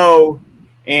me know.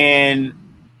 And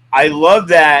I love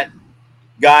that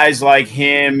guys like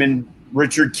him and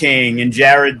Richard King and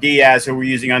Jared Diaz, who we're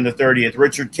using on the 30th.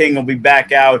 Richard King will be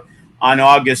back out on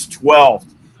August 12th.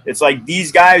 It's like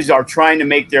these guys are trying to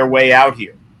make their way out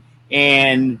here.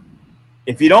 And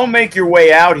if you don't make your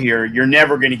way out here, you're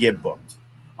never going to get booked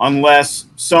unless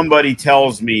somebody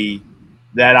tells me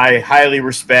that I highly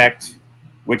respect,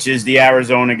 which is the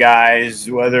Arizona guys,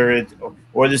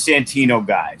 or the Santino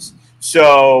guys.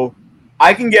 So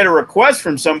I can get a request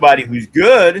from somebody who's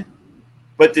good,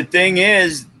 but the thing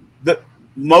is,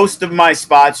 most of my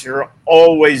spots are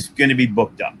always going to be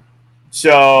booked up.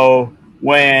 So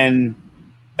when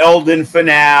Eldon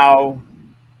Finau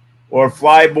or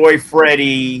Flyboy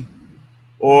Freddy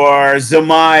or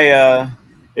Zamaya,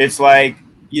 it's like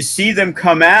you see them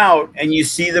come out and you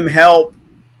see them help,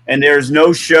 and there's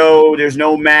no show, there's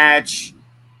no match,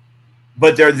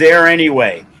 but they're there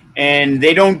anyway. And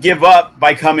they don't give up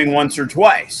by coming once or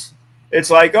twice. It's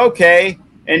like, okay.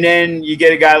 And then you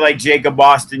get a guy like Jacob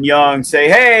Austin Young say,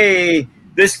 hey,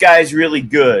 this guy's really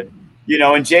good.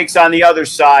 And Jake's on the other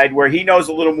side where he knows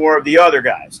a little more of the other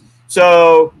guys.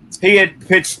 So he had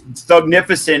pitched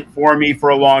Thugnificent for me for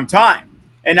a long time.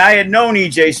 And I had known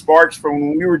EJ Sparks from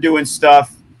when we were doing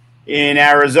stuff in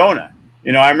Arizona.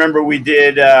 I remember we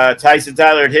did, Tyson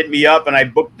Tyler had hit me up and I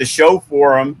booked the show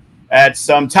for him at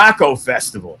some taco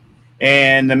festival.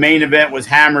 And the main event was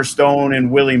Hammerstone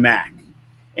and Willie Mack.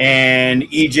 And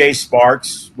EJ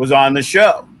Sparks was on the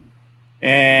show.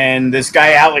 And this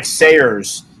guy, Alex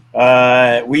Sayers,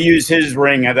 we used his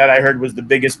ring that I heard was the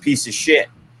biggest piece of shit.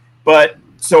 But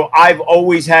so I've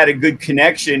always had a good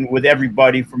connection with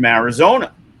everybody from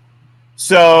Arizona.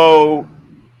 So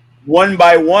one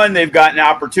by one, they've gotten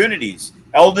opportunities.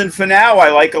 Eldon Finau,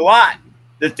 I like a lot.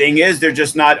 The thing is, they're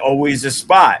just not always a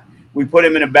spot. We put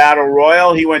him in a battle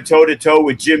royal. He went toe-to-toe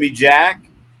with Jimmy Jack.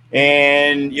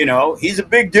 And, he's a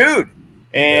big dude.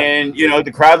 And,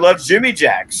 the crowd loves Jimmy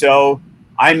Jack. So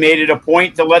I made it a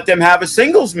point to let them have a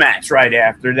singles match right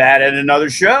after that at another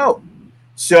show.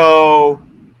 So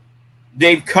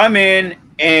they've come in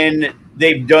and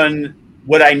they've done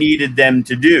what I needed them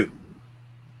to do.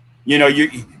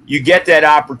 You get that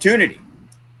opportunity.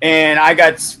 And I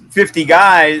got 50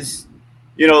 guys.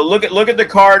 Look at the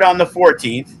card on the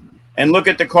 14th and look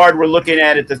at the card we're looking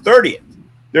at the 30th.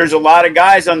 There's a lot of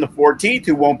guys on the 14th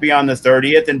who won't be on the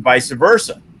 30th and vice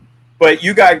versa. But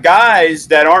you got guys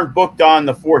that aren't booked on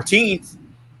the 14th.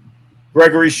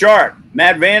 Gregory Sharp,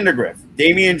 Matt Vandergriff,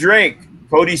 Damian Drake,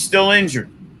 Cody's still injured.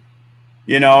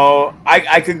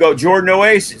 I could go Jordan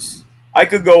Oasis. I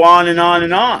could go on and on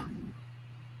and on.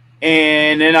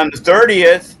 And then on the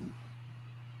 30th,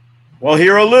 well,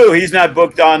 Hero Lou, he's not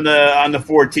booked on the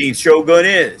 14th. Shogun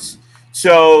is.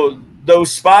 So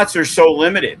those spots are so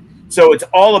limited. So it's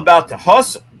all about the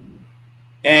hustle.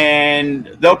 And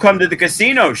they'll come to the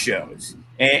casino shows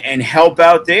and help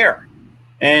out there.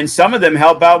 And some of them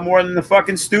help out more than the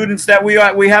fucking students that we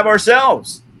have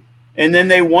ourselves. And then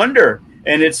they wonder.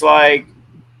 And it's like,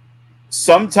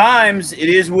 sometimes it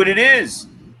is what it is.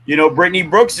 Brittany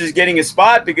Brooks is getting a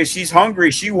spot because she's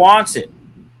hungry. She wants it.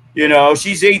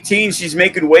 She's 18. She's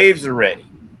making waves already.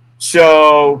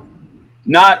 So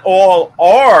not all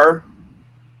are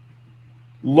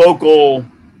local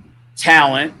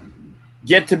talent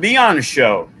get to be on a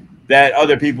show that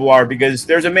other people are, because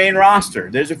there's a main roster.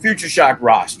 There's a Future Shock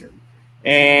roster.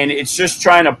 And it's just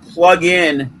trying to plug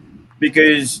in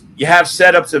because you have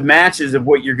setups of matches of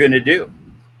what you're going to do.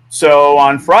 So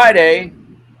on Friday,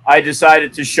 I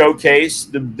decided to showcase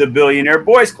the Billionaire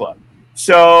Boys Club.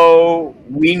 So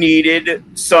we needed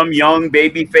some young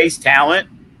babyface talent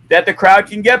that the crowd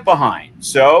can get behind.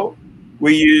 So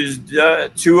we used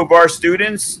two of our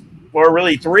students or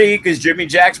really 3, because Jimmy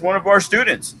Jack's one of our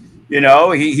students.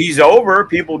 He's over.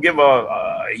 People give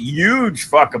a huge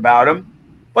fuck about him,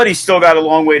 but he's still got a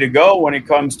long way to go when it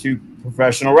comes to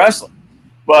professional wrestling.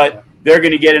 But they're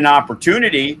going to get an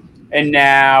opportunity. And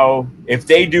now if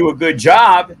they do a good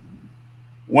job,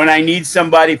 when I need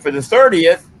somebody for the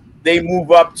 30th, they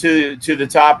move up to the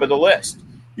top of the list.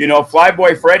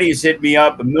 Flyboy Freddy's hit me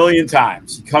up a million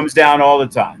times. He comes down all the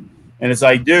time. And it's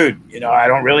like, dude, I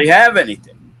don't really have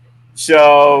anything.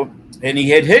 So, and he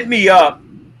had hit me up.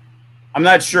 I'm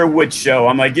not sure which show.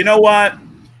 I'm like, you know what?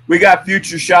 We got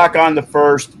Future Shock on the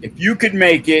 1st. If you could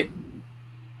make it,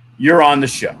 you're on the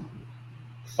show.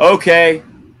 Okay.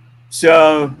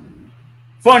 So,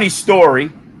 funny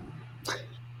story.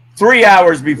 3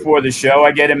 hours before the show,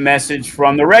 I get a message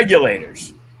from the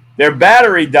regulators. Their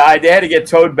battery died. They had to get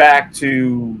towed back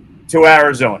to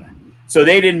Arizona. So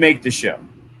they didn't make the show.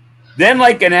 Then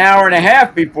like an hour and a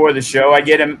half before the show, I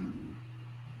get him.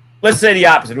 Let's say the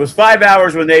opposite. It was 5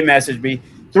 hours when they messaged me.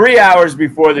 3 hours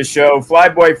before the show,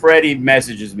 Flyboy Freddy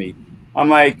messages me. I'm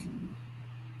like,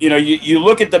 you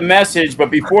look at the message,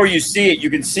 but before you see it, you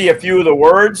can see a few of the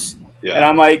words. Yeah. And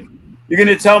I'm like, you're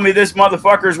going to tell me this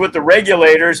motherfucker's with the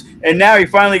regulators, and now he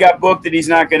finally got booked and he's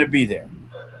not going to be there.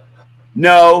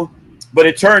 No, but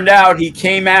it turned out he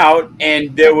came out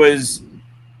and there was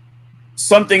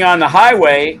something on the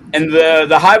highway, and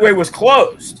the highway was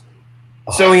closed.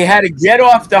 So he had to get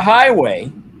off the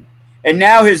highway, and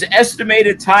now his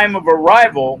estimated time of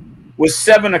arrival was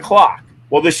 7 o'clock.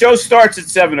 Well, the show starts at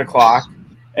 7 o'clock,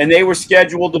 and they were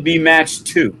scheduled to be match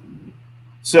 2.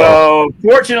 So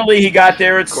fortunately, he got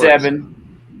there at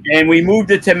 7, and we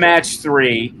moved it to match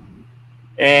 3,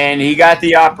 and he got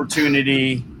the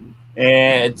opportunity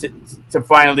to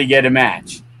finally get a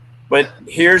match. But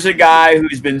here's a guy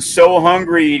who's been so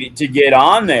hungry to get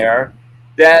on there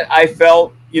that I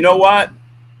felt, you know what?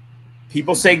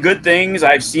 People say good things.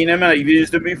 I've seen him and I've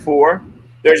used him before.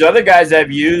 There's other guys I've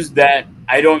used that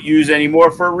I don't use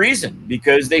anymore for a reason,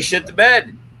 because they shit the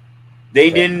bed. They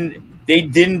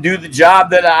didn't do the job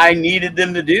that I needed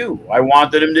them to do. I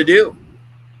wanted them to do,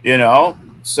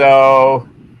 So,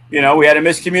 we had a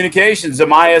miscommunication.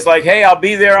 Zamaya's like, hey, I'll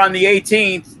be there on the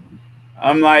 18th.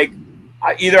 I'm like,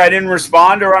 either I didn't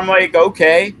respond or I'm like,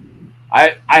 okay.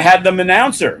 I had them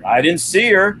announce her. I didn't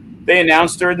see her. They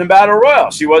announced her in the Battle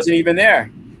Royal. She wasn't even there.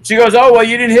 She goes, oh, well,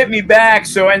 you didn't hit me back,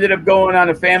 so I ended up going on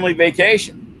a family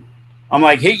vacation. I'm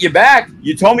like, hit you back?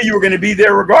 You told me you were going to be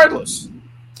there regardless.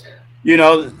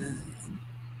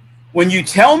 When you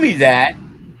tell me that,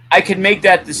 I can make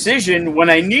that decision when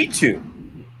I need to.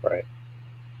 Right.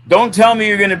 Don't tell me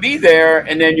you're going to be there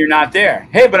and then you're not there.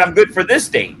 Hey, but I'm good for this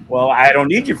date. Well, I don't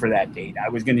need you for that date. I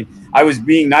was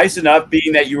being nice enough,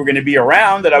 being that you were going to be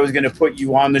around, that I was going to put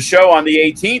you on the show on the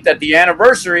 18th at the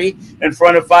anniversary in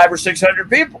front of 500 or 600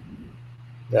 people.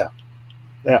 Yeah.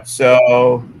 Yeah.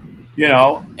 So,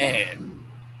 and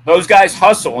those guys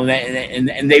hustle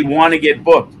and they want to get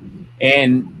booked.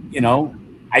 And,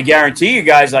 I guarantee you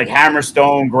guys like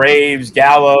Hammerstone, Graves,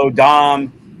 Gallo,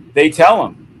 Dom, they tell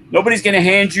them, nobody's going to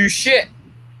hand you shit.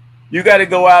 You got to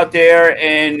go out there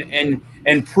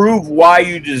and prove why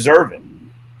you deserve it.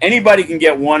 Anybody can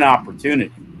get one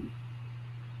opportunity.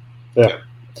 Yeah.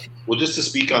 Well, just to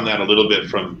speak on that a little bit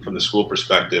from the school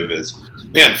perspective is,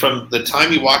 man, from the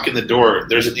time you walk in the door,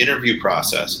 there's an interview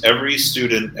process. Every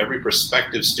student, every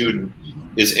prospective student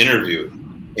is interviewed.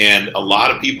 And a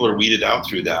lot of people are weeded out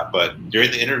through that. But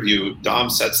during the interview, Dom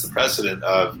sets the precedent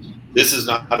of, this is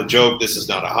not a joke, this is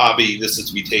not a hobby, this is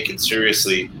to be taken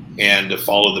seriously and to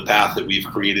follow the path that we've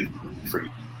created for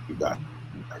you guys.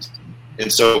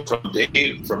 And so from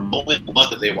moment one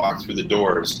that they walk through the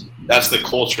doors, that's the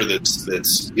culture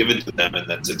that's given to them and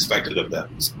that's expected of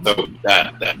them. So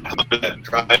that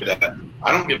drive, that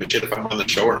I don't give a shit if I'm on the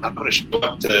show or not. I'm going to show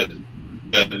up to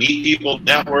meet people,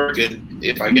 network, and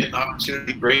if I get an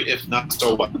opportunity, great. If not,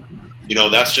 so what?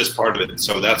 That's just part of it.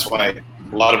 So that's why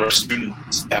a lot of our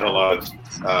students had a lot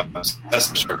of success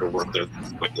to start to work their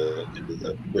way into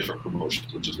the different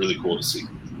promotions, which is really cool to see.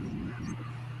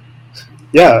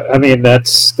 Yeah, I mean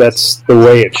that's the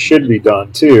way it should be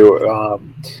done too.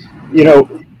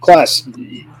 Class,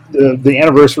 the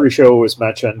anniversary show was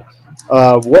mentioned.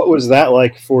 What was that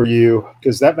like for you?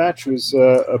 Because that match was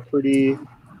a pretty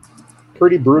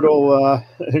brutal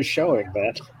showing,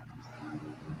 man.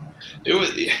 It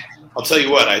was. I'll tell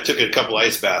you what. I took a couple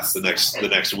ice baths the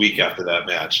next week after that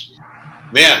match.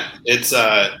 Man, it's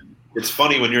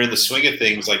funny when you're in the swing of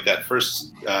things, like that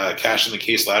first Cash in the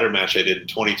Case ladder match I did in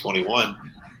 2021.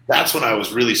 that's when I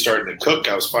was really starting to cook.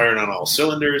 I was firing on all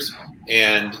cylinders,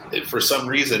 and for some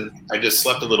reason, I just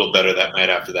slept a little better that night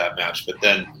after that match. But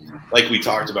then, like we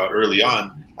talked about early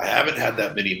on, I haven't had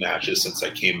that many matches since I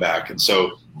came back. And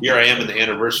so here I am in the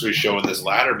anniversary show in this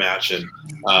ladder match. And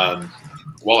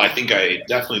well, I think I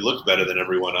definitely looked better than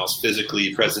everyone else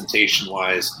physically,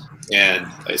 presentation-wise, and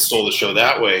I stole the show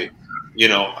that way. You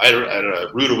know, I had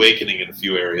a rude awakening in a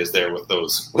few areas there with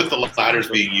the ladders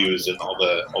being used and all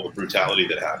the brutality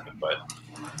that happened. But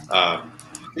I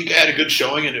think I had a good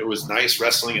showing, and it was nice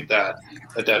wrestling at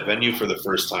that venue for the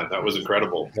first time. That was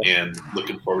incredible, and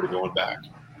looking forward to going back.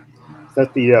 Is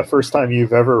that the first time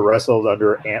you've ever wrestled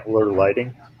under antler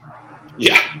lighting?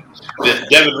 Yeah.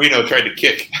 Devin Reno tried to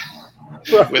kick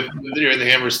during the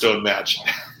Hammerstone match.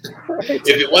 Right. If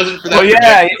it wasn't for that, we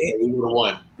would have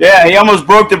won. Yeah, he almost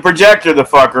broke the projector, the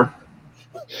fucker.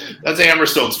 That's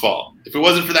Hammerstone's fault. If it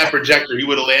wasn't for that projector, he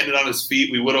would have landed on his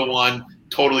feet. We would have won.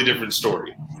 Totally different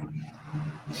story.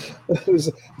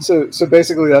 So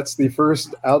basically, that's the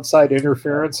first outside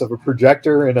interference of a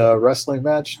projector in a wrestling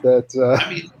match. I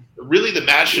mean, really, the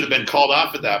match should have been called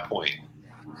off at that point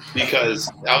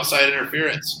because outside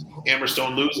interference,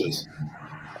 Hammerstone loses.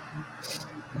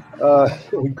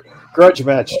 Grudge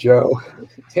match, Joe.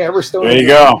 Hammerstone. There you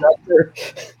go.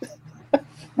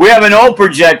 We have an old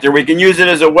projector. We can use it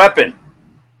as a weapon.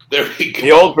 There we go.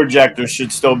 The old projector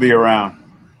should still be around.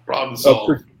 Problem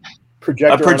solved. A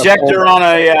projector on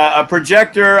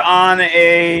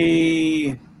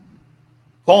a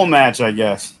pole match, I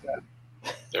guess.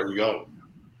 There we go.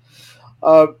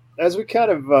 As we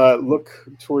kind of look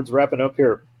towards wrapping up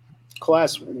here,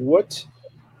 class, what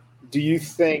do you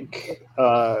think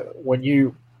when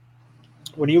you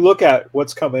look at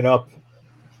what's coming up,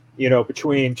 you know,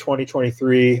 between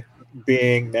 2023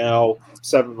 being now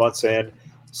 7 months in,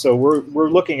 so we're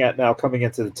looking at now coming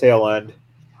into the tail end,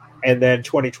 and then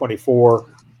 2024,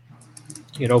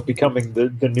 you know, becoming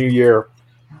the new year,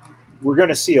 we're going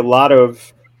to see a lot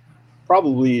of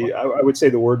probably, I would say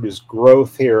the word is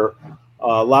growth here,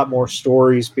 a lot more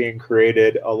stories being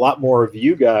created, a lot more of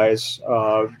you guys,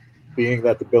 being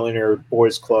that the Billionaire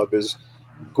Boys Club is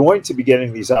going to be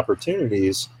getting these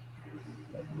opportunities.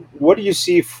 What do you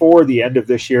see for the end of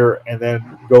this year and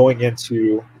then going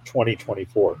into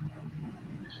 2024?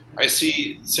 I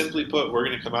see, simply put, we're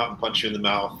going to come out and punch you in the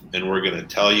mouth, and we're going to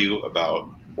tell you about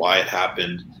why it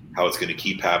happened, how it's going to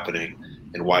keep happening,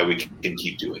 and why we can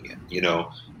keep doing it, you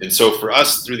know? And so for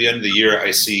us, through the end of the year,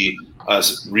 I see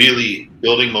us really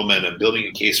building momentum, building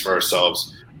a case for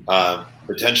ourselves,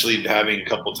 potentially having a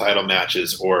couple title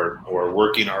matches or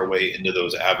working our way into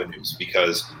those avenues,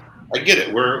 because I get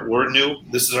it. We're new.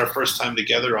 This is our first time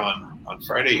together on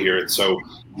Friday here. And so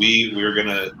we're going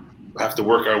to have to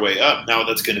work our way up. Now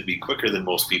that's going to be quicker than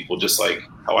most people, just like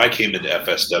how I came into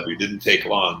FSW. It didn't take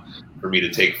long for me to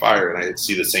take fire. And I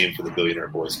see the same for the Billionaire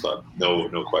Boys Club.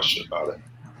 No question about it.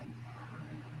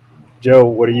 Joe,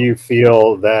 what do you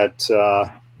feel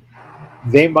that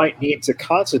they might need to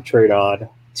concentrate on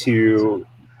to,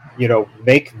 you know,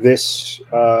 make this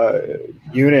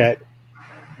unit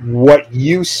what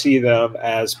you see them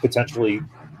as potentially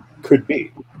could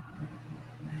be?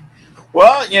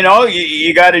 Well, you know,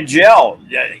 you got to gel.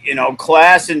 You know,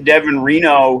 Class and Devin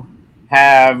Reno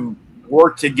have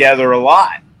worked together a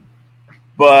lot.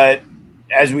 But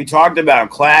as we talked about,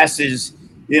 Class is,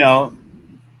 you know,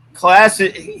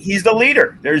 he's the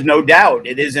leader. There's no doubt.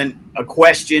 It isn't a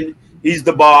question. He's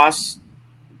the boss,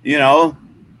 you know,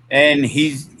 and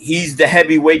he's the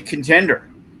heavyweight contender.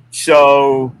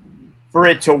 So for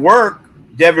it to work,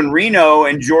 Devin Reno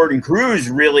and Jordan Cruz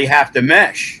really have to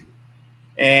mesh.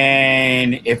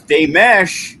 And if they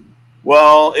mesh,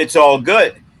 well, it's all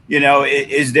good. You know,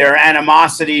 is there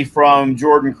animosity from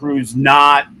Jordan Cruz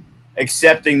not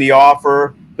accepting the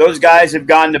offer? Those guys have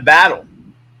gone to battle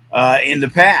in the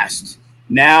past.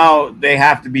 Now they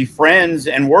have to be friends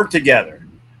and work together.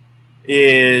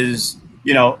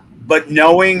 But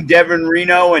knowing Devin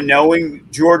Reno and knowing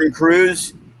Jordan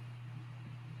Cruz,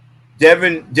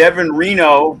 Devin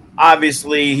Reno,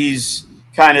 obviously he's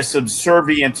kind of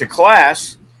subservient to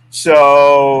Class.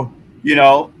 So, you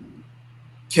know,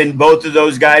 can both of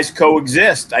those guys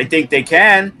coexist? I think they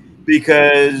can,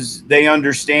 because they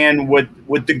understand what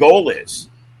the goal is.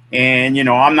 And, you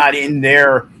know, I'm not in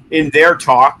their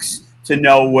talks to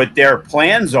know what their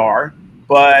plans are,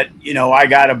 but, you know, I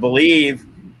got to believe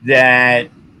that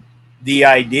the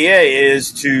idea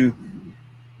is to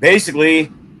basically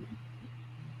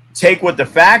take what the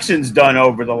faction's done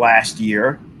over the last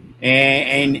year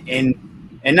and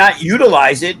not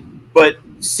utilize it, but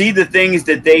see the things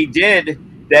that they did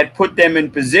that put them in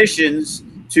positions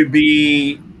to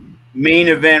be main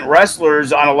event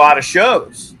wrestlers on a lot of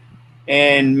shows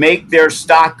and make their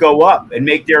stock go up and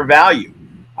make their value.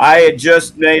 I had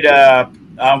just made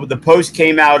the post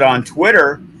came out on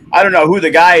Twitter. I don't know who the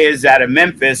guy is out of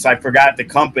Memphis. I forgot the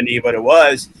company, but it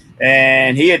was.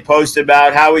 And he had posted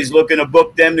about how he's looking to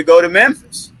book them to go to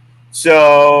Memphis.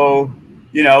 So,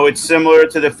 it's similar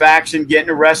to the Faction getting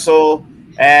to wrestle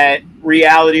at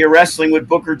Reality of Wrestling with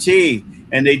Booker T.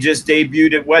 And they just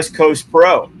debuted at West Coast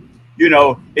Pro.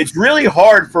 It's really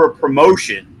hard for a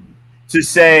promotion to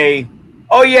say,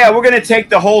 oh, yeah, we're going to take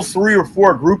the whole 3 or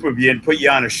 4 group of you and put you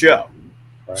on a show.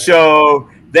 Right. So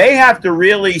they have to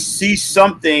really see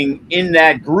something in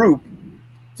that group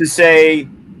to say,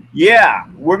 yeah,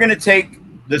 we're going to take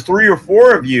the 3 or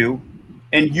 4 of you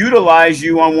and utilize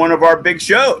you on one of our big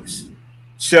shows.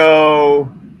 So,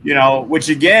 which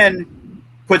again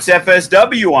puts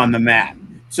FSW on the map.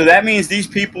 So that means these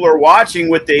people are watching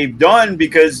what they've done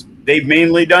because they've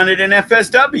mainly done it in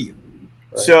FSW.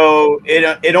 Right. So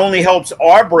it only helps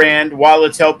our brand while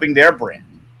it's helping their brand.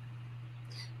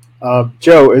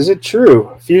 Joe, is it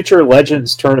true, Future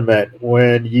Legends tournament,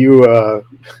 when you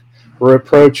were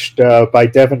approached by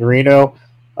Devin Reno,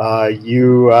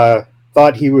 you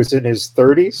thought he was in his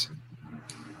 30s?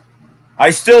 I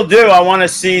still do. I want to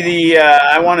see the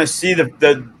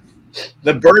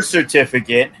birth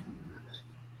certificate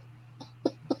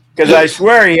because I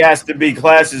swear he has to be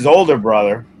Class's older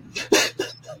brother.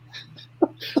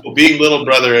 Well, being little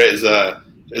brother has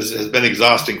been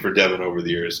exhausting for Devin over the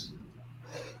years.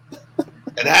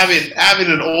 And having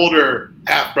an older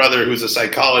half brother who's a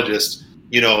psychologist,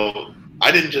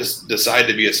 I didn't just decide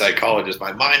to be a psychologist.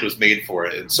 My mind was made for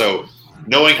it. And so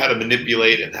knowing how to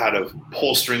manipulate and how to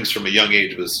pull strings from a young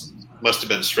age must have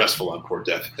been stressful on poor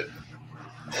Devin.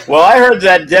 Well, I heard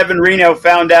that Devin Reno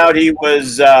found out he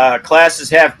was Class's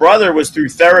half brother was through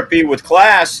therapy with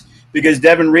Class because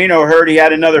Devin Reno heard he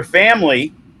had another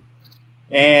family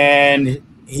and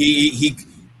he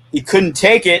couldn't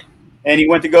take it. And he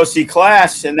went to go see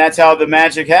Class, and that's how the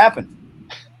magic happened.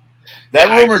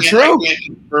 That rumor true? I can't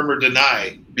confirm or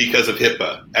deny because of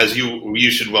HIPAA, as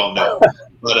you should well know.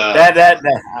 But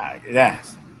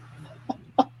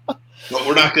but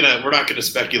we're not gonna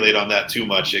speculate on that too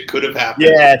much. It could have happened.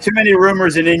 Yeah, too many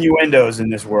rumors and innuendos in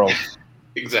this world.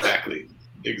 Exactly.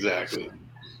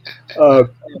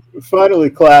 Finally,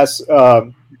 Class,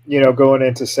 going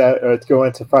into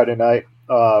Friday night.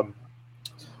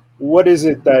 What is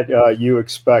it that you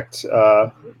expect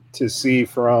to see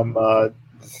from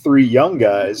 3 young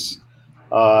guys?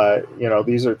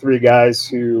 These are 3 guys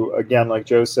who, again, like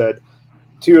Joe said,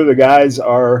 2 of the guys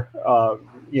are,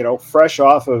 fresh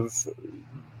off of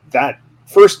that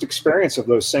first experience of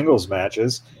those singles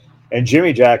matches. And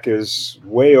Jimmy Jack is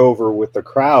way over with the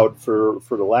crowd for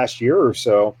the last year or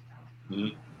so.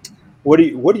 Mm-hmm. What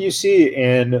do you see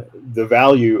in the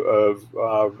value of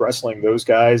wrestling those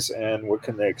guys, and what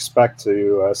can they expect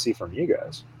to see from you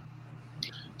guys?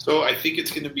 So I think it's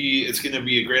going to be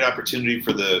a great opportunity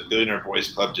for the Billionaire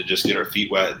Boys Club to just get our feet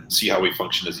wet and see how we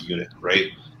function as a unit,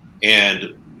 right?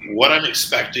 And what I'm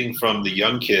expecting from the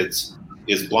young kids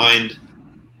is blind,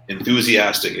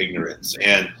 enthusiastic ignorance.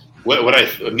 And what I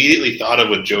immediately thought of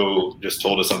when Joe just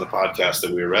told us on the podcast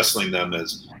that we were wrestling them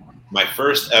is my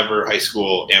first ever high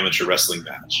school amateur wrestling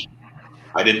match.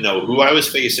 I didn't know who I was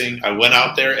facing. I went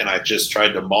out there and I just tried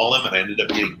to maul him, and I ended up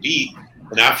getting beat.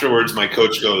 And afterwards, my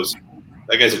coach goes,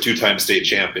 that guy's a 2-time state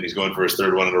champ, and he's going for his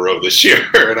 3rd one in a row this year.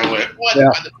 And I went, what? Yeah.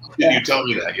 Why the fuck did you tell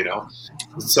me that,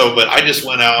 So, but I just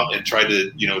went out and tried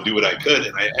to, do what I could.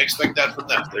 And I expect that from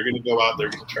them. They're going to go out, they're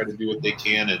going to try to do what they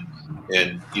can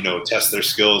and test their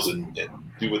skills and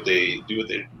do what they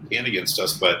can against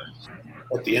us. But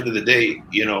at the end of the day,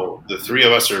 the 3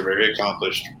 of us are very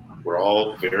accomplished. We're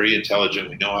all very intelligent.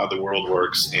 We know how the world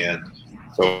works. And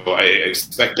so I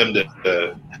expect them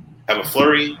to have a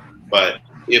flurry. But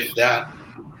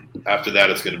after that,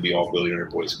 it's going to be all Billionaire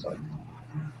Boys Club.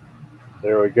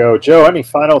 There we go. Joe, any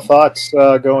final thoughts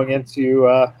going into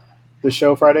the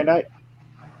show Friday night?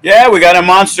 Yeah, we got a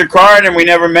monster card, and we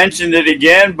never mentioned it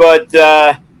again, but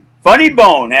Funny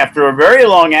Bone, after a very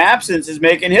long absence, is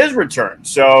making his return.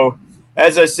 So,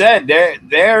 as I said,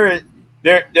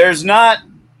 there's not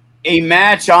a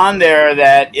match on there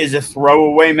that is a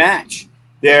throwaway match.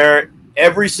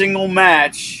 Every single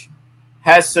match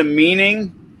has some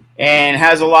meaning and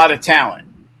has a lot of talent.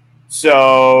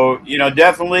 So,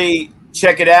 definitely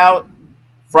check it out.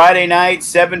 Friday night,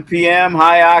 7 p.m.,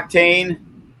 High Octane.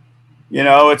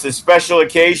 It's a special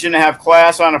occasion to have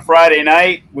Class on a Friday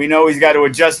night. We know he's got to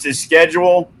adjust his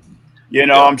schedule.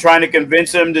 I'm trying to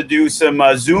convince him to do some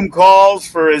Zoom calls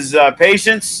for his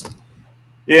patients.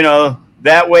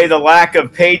 That way, the lack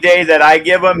of payday that I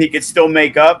give him, he could still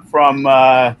make up from,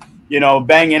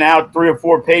 banging out 3 or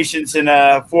 4 patients in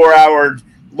a 4-hour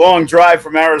long drive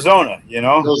from Arizona,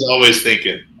 I was always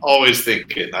thinking.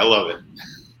 I love it.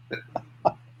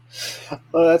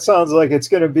 Well, that sounds like it's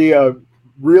going to be a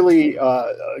really,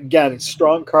 again,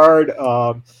 strong card.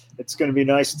 It's going to be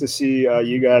nice to see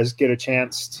you guys get a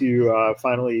chance to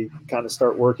finally kind of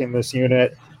start working this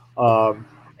unit. One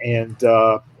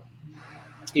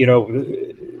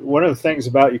of the things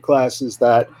about your class is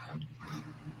that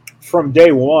from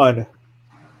day one,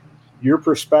 your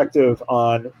perspective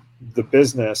on the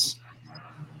business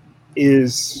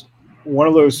is one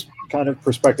of those kind of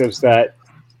perspectives that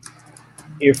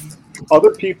if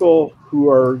other people who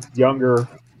are younger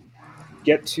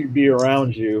get to be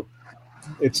around you,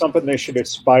 it's something they should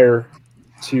aspire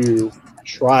to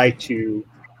try to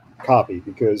copy,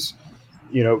 because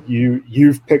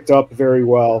you've picked up very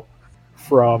well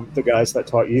from the guys that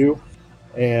taught you,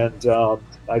 and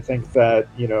I think that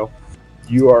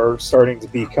you are starting to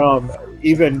become,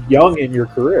 even young in your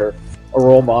career, a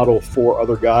role model for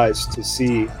other guys to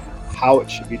see how it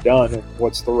should be done and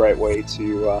what's the right way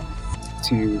to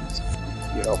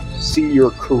see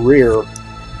your career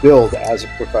build as a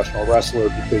professional wrestler,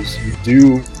 because you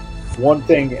do one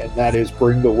thing, and that is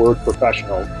bring the word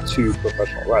professional to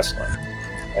professional wrestling.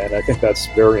 And I think that's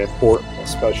very important,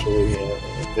 especially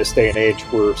in this day and age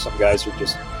where some guys are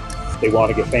they want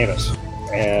to get famous.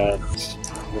 And,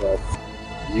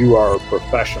 you are a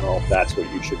professional. That's what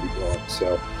you should be doing.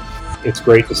 So it's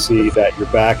great to see that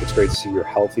you're back. It's great to see you're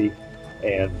healthy.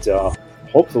 And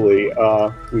hopefully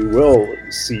we will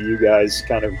see you guys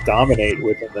kind of dominate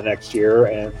within the next year.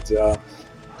 And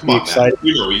come on, excited.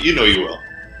 Man. You know you will.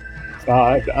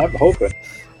 I'm hoping.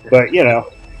 But,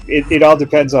 it all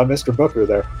depends on Mr. Booker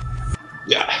there.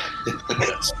 Yeah,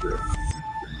 that's true.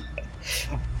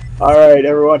 All right,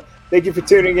 everyone. Thank you for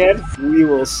tuning in. We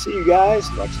will see you guys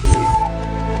next week.